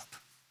show up?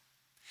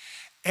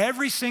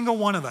 Every single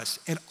one of us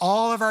at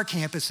all of our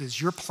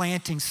campuses, you're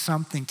planting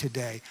something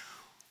today.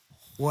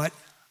 What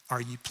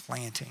are you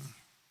planting?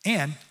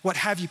 And what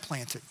have you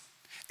planted?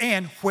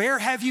 And where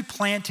have you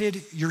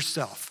planted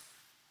yourself?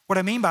 What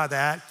I mean by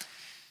that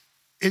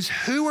is,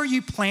 who are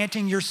you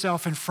planting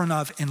yourself in front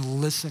of and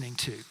listening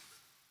to?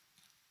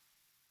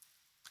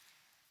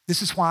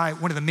 This is why,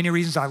 one of the many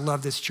reasons I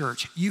love this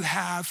church. You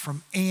have,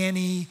 from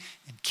Annie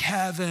and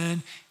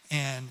Kevin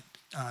and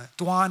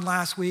Dwan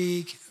last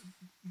week,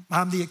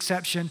 I'm the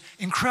exception,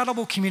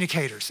 incredible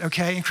communicators,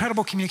 okay?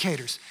 Incredible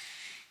communicators.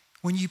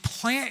 When you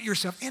plant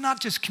yourself, and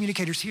not just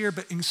communicators here,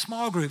 but in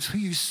small groups, who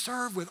you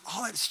serve with,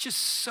 all that, it's just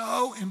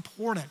so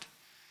important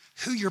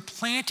who you're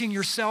planting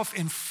yourself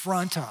in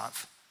front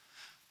of,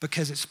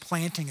 because it's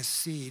planting a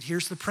seed.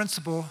 Here's the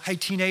principle. Hey,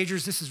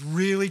 teenagers, this is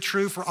really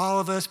true for all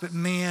of us, but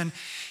man,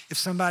 if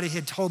somebody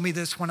had told me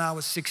this when I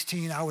was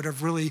 16, I would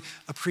have really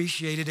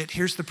appreciated it.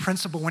 Here's the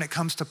principle when it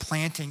comes to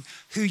planting.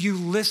 Who you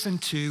listen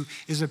to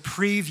is a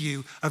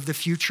preview of the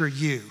future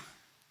you.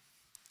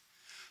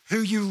 Who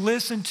you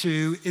listen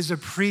to is a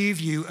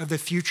preview of the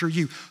future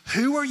you.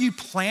 Who are you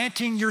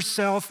planting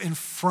yourself in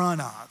front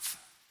of?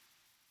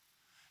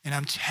 And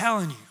I'm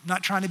telling you, I'm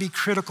not trying to be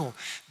critical.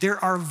 There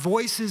are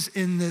voices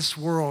in this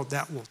world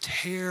that will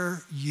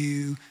tear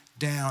you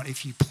down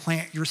if you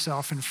plant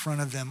yourself in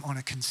front of them on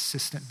a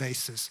consistent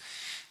basis.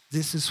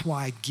 This is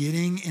why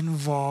getting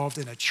involved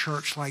in a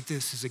church like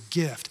this is a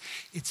gift.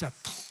 It's a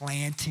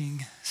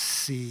planting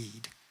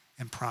seed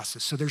and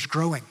process. So there's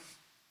growing,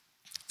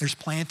 there's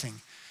planting,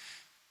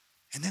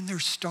 and then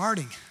there's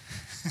starting.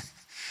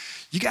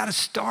 You gotta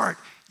start.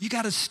 You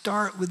gotta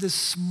start with this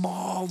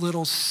small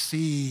little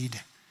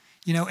seed.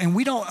 And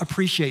we don't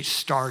appreciate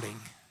starting.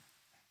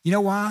 You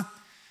know why?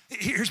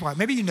 Here's why.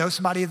 Maybe you know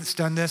somebody that's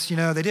done this.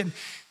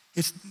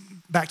 It's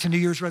back to New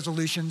Year's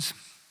resolutions.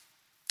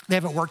 They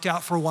haven't worked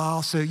out for a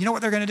while. So you know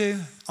what they're going to do?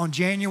 On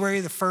January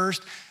the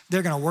 1st,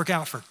 they're going to work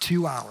out for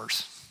 2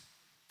 hours,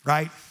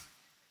 right?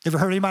 Ever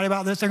heard anybody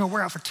about this? They're going to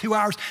work out for 2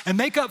 hours and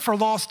make up for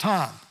lost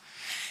time.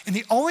 And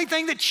the only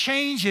thing that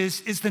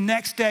changes is the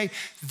next day,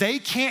 they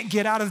can't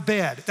get out of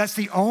bed. That's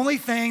the only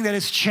thing that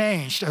has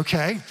changed,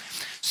 okay?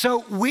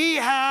 So we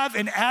have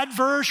an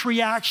adverse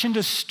reaction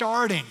to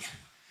starting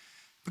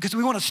because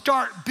we want to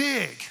start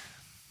big.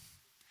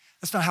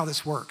 That's not how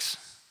this works.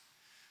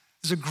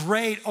 There's a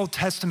great Old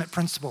Testament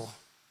principle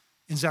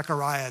in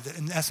Zechariah that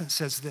in essence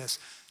says this: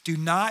 do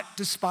not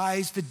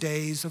despise the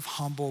days of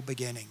humble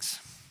beginnings.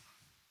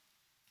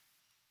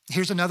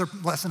 Here's another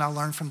lesson I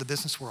learned from the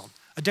business world: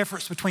 a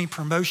difference between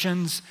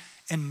promotions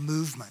and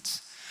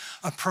movements.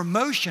 A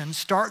promotion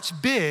starts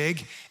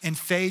big and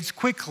fades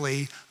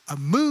quickly. A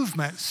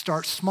movement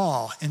starts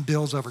small and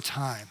builds over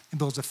time and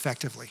builds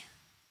effectively.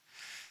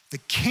 The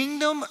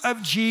kingdom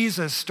of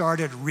Jesus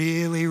started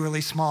really,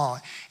 really small.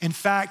 In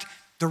fact,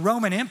 the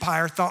Roman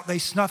Empire thought they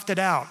snuffed it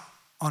out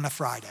on a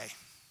Friday.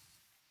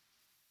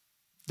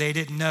 They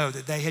didn't know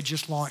that they had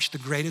just launched the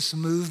greatest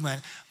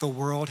movement the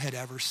world had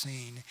ever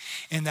seen.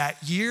 And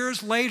that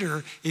years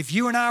later, if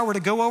you and I were to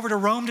go over to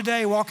Rome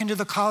today, walk into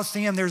the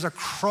Colosseum, there's a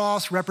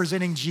cross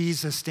representing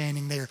Jesus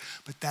standing there.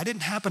 But that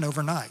didn't happen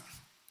overnight.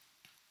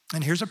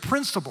 And here's a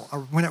principle.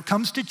 When it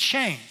comes to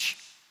change,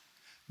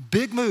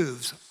 big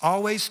moves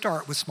always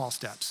start with small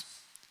steps.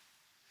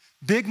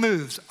 Big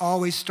moves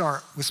always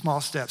start with small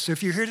steps. So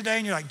if you're here today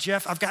and you're like,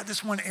 Jeff, I've got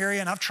this one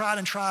area and I've tried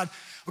and tried.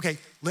 Okay,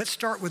 let's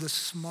start with a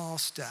small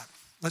step.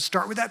 Let's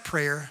start with that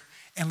prayer,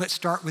 and let's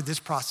start with this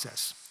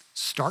process.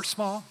 Start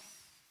small,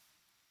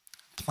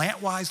 plant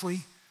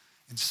wisely,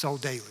 and sow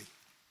daily.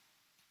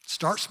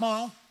 Start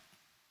small,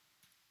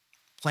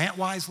 plant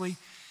wisely,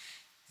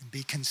 and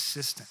be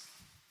consistent.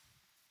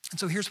 And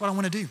so here's what I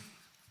want to do.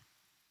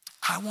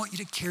 I want you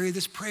to carry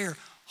this prayer.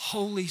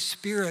 Holy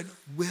Spirit,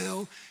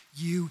 will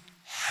you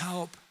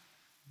help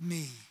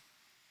me?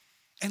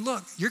 And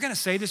look, you're going to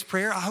say this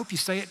prayer. I hope you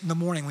say it in the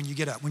morning when you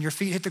get up, when your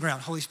feet hit the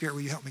ground. Holy Spirit,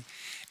 will you help me?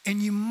 And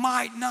you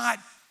might not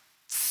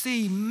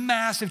see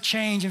massive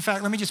change. In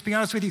fact, let me just be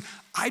honest with you.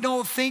 I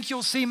don't think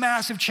you'll see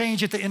massive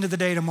change at the end of the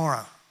day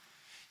tomorrow.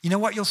 You know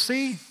what you'll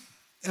see?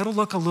 It'll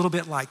look a little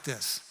bit like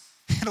this.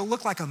 It'll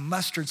look like a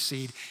mustard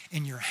seed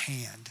in your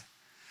hand.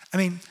 I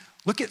mean,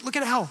 look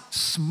at how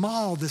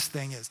small this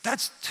thing is.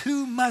 That's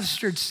 2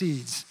 mustard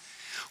seeds.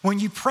 When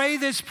you pray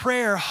this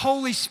prayer,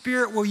 Holy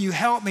Spirit, will you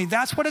help me?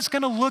 That's what it's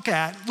going to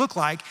look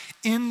like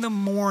in the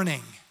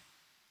morning.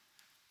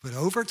 But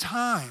over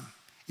time,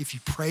 if you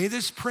pray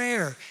this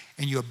prayer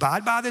and you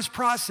abide by this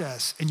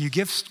process and you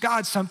give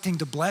God something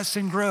to bless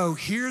and grow,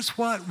 here's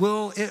what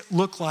will it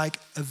look like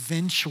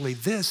eventually.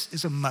 This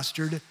is a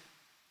mustard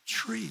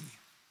tree.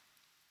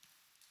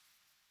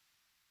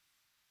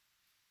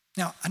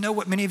 Now, I know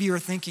what many of you are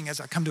thinking as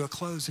I come to a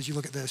close as you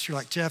look at this. You're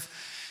like, Jeff,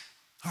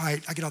 all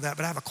right, I get all that,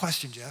 but I have a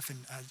question, Jeff, and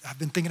I've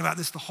been thinking about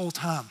this the whole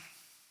time.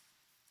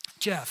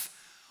 Jeff,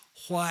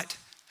 what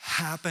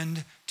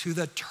happened to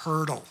the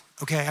turtle?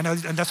 Okay, I know,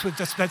 and that's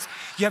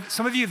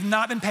some of you have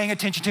not been paying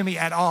attention to me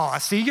at all. I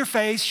see your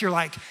face, you're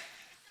like,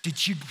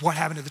 what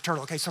happened to the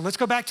turtle? Okay, so let's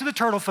go back to the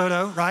turtle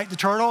photo, right? The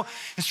turtle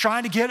is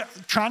trying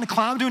to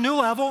climb to a new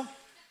level.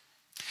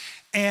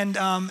 And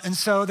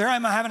so there I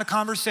am having a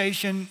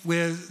conversation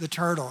with the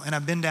turtle, and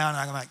I've been down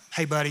and I'm like,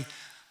 hey buddy,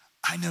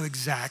 I know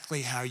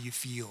exactly how you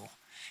feel.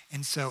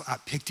 And so I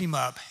picked him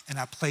up and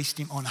I placed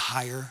him on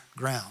higher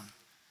ground.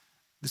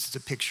 This is a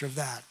picture of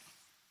that.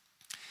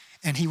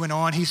 And he went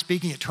on, he's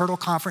speaking at turtle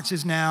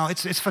conferences now.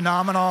 It's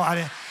phenomenal.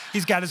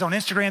 He's got his own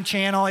Instagram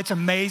channel. It's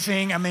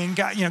amazing. I mean,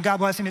 God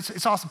bless him.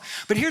 It's awesome.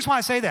 But here's why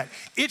I say that.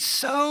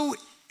 It's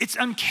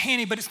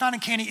uncanny, but it's not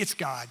uncanny, it's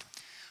God.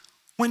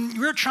 When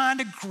you're trying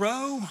to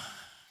grow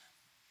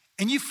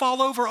and you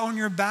fall over on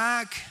your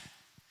back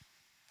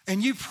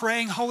and you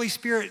praying, Holy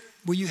Spirit,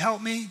 will you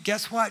help me?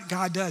 Guess what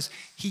God does?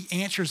 He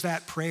answers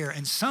that prayer.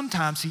 And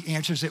sometimes he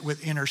answers it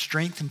with inner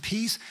strength and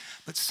peace,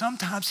 but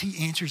sometimes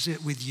he answers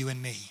it with you and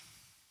me.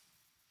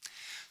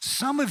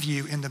 Some of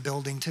you in the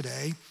building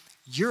today,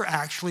 you're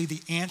actually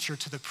the answer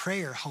to the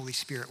prayer, Holy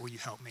Spirit, will you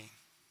help me?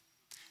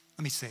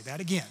 Let me say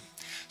that again.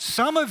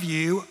 Some of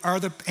you are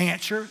the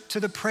answer to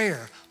the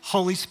prayer,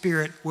 Holy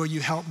Spirit, will you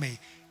help me?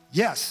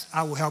 Yes,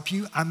 I will help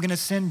you. I'm gonna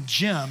send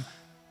Jim.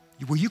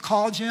 Will you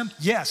call Jim?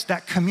 Yes,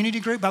 that community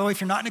group. By the way,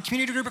 if you're not in a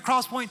community group at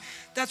Crosspoint,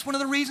 that's one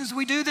of the reasons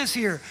we do this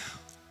here.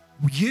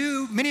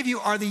 Many of you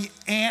are the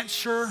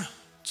answer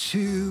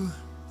to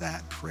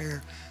that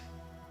prayer.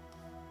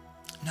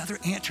 Another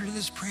answer to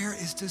this prayer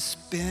is to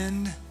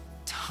spend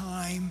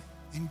time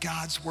in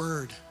God's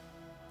word.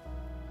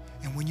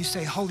 And when you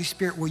say, Holy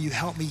Spirit, will you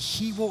help me?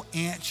 He will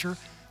answer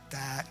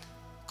that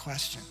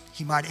question.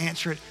 He might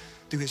answer it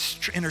through his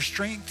inner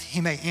strength. He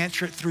may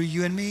answer it through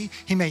you and me.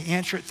 He may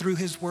answer it through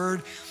his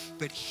word.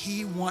 But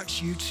he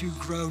wants you to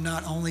grow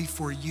not only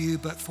for you,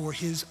 but for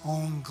his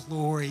own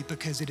glory,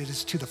 because it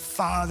is to the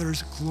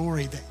Father's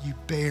glory that you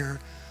bear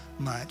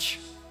much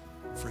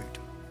fruit.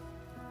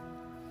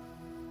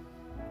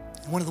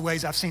 And one of the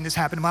ways I've seen this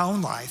happen in my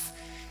own life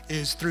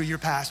is through your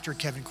pastor,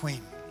 Kevin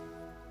Queen.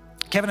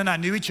 Kevin and I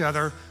knew each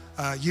other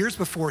years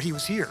before he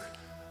was here,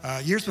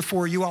 years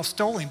before you all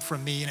stole him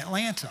from me in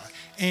Atlanta.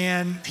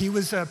 And he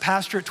was a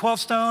pastor at 12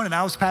 Stone, and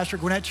I was pastor at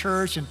Gwinnett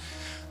Church. And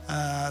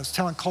I was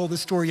telling Cole this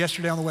story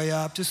yesterday on the way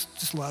up.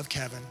 Just love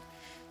Kevin.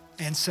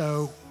 And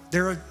so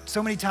there are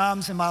so many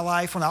times in my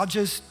life when I'll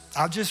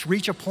just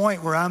reach a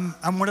point where I'm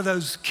one of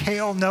those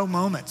Kale no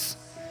moments.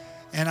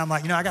 And I'm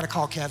like, I got to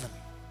call Kevin.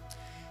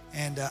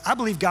 And I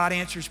believe God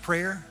answers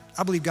prayer.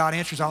 I believe God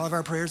answers all of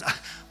our prayers.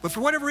 But for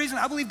whatever reason,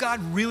 I believe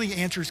God really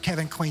answers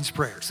Kevin Queen's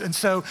prayers. And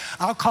so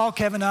I'll call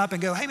Kevin up and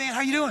go, hey man,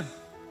 how you doing?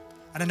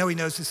 And I know he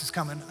knows this is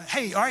coming.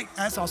 Hey, all right,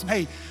 that's awesome.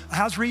 Hey,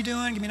 how's Ree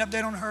doing? Give me an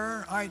update on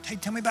her. All right, hey,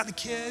 tell me about the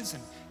kids.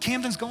 And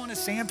Camden's going to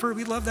Sanford.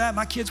 We love that.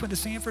 My kids went to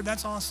Sanford.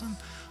 That's awesome.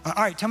 All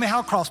right, tell me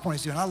how Crosspoint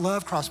is doing. I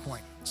love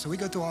Crosspoint. So we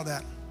go through all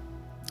that.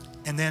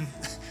 And then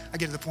I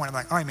get to the point, I'm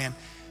like, all right, man,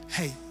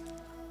 hey,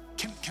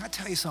 can I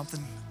tell you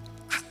something?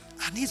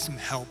 I need some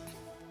help.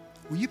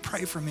 Will you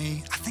pray for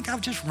me? I think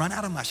I've just run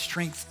out of my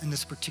strength in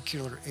this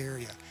particular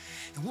area.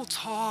 And we'll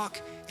talk,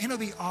 and it'll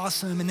be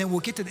awesome. And then we'll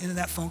get to the end of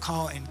that phone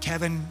call, and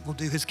Kevin will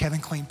do his Kevin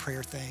Clean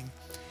prayer thing.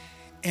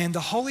 And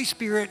the Holy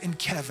Spirit in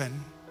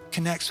Kevin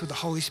connects with the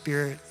Holy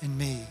Spirit in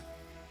me.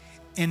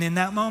 And in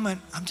that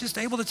moment, I'm just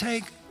able to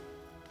take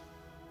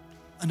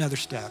another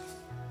step.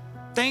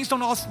 Things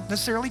don't all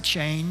necessarily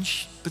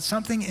change, but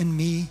something in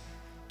me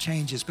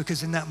changes,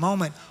 because in that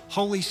moment,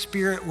 Holy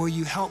Spirit, will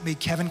you help me?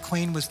 Kevin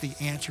Clean was the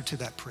answer to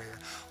that prayer.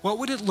 What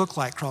would it look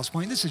like,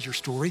 Crosspoint? This is your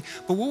story,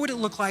 but what would it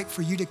look like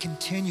for you to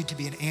continue to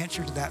be an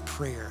answer to that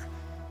prayer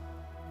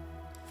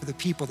for the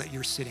people that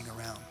you're sitting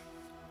around?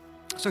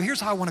 So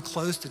here's how I want to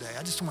close today.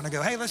 I just want to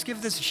go, hey, let's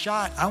give this a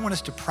shot. I want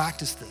us to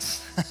practice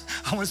this.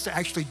 I want us to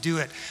actually do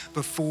it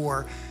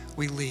before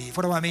we leave.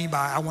 What do I mean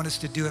by I want us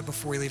to do it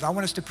before we leave? I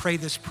want us to pray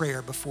this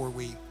prayer before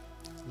we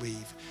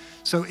leave.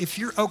 So if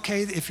you're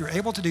okay, if you're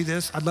able to do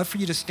this, I'd love for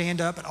you to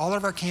stand up at all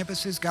of our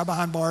campuses, go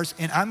behind bars,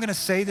 and I'm going to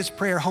say this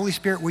prayer. Holy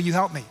Spirit, will you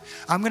help me?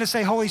 I'm going to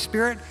say, Holy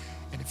Spirit,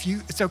 and if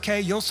it's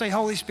okay, you'll say,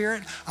 Holy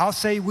Spirit. I'll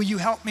say, will you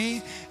help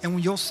me?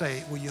 And you'll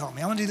say, will you help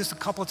me? I'm going to do this a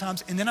couple of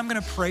times, and then I'm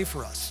going to pray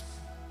for us.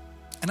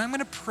 And I'm going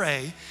to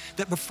pray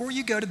that before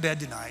you go to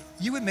bed tonight,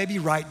 you would maybe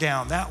write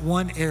down that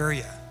one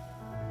area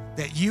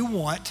that you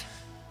want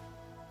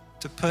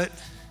to put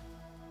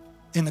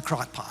in the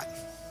crock pot.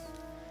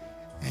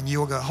 And you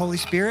will go, Holy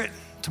Spirit,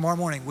 tomorrow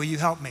morning, will you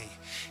help me?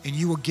 And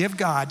you will give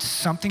God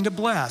something to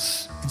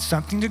bless and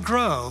something to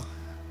grow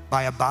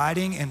by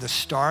abiding in the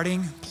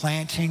starting,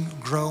 planting,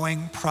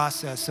 growing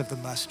process of the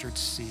mustard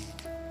seed.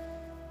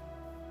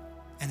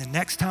 And the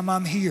next time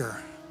I'm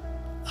here,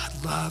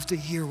 I'd love to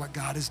hear what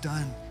God has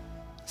done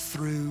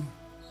through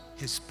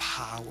his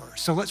power.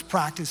 So let's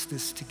practice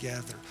this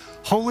together.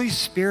 Holy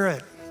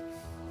Spirit,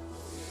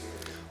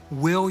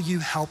 will you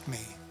help me?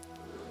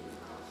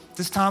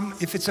 This time,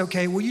 if it's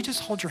okay, will you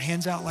just hold your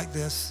hands out like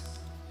this?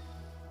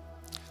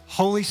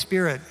 Holy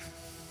Spirit,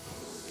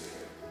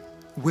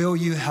 will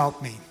you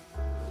help me?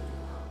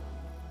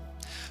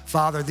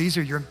 Father, these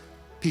are your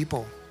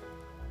people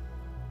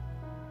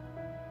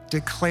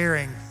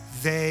declaring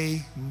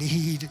they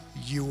need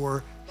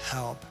your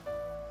help.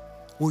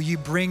 Will you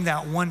bring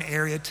that one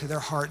area to their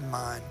heart and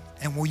mind?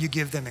 And will you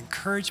give them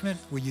encouragement?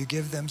 Will you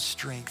give them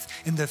strength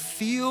in the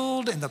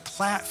field and the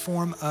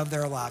platform of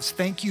their lives?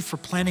 Thank you for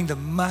planting the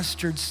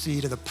mustard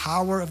seed of the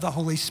power of the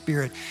Holy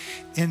Spirit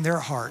in their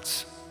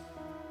hearts.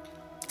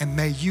 And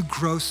may you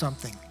grow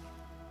something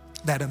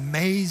that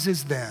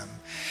amazes them,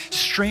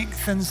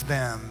 strengthens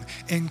them,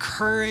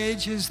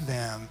 encourages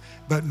them,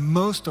 but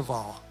most of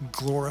all,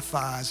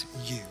 glorifies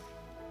you.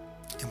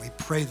 And we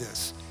pray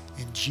this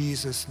in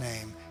Jesus'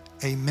 name.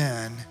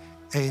 Amen,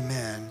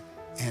 amen,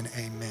 and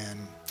amen.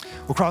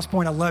 Well,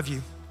 Crosspoint, I love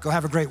you. Go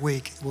have a great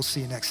week. We'll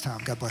see you next time.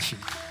 God bless you.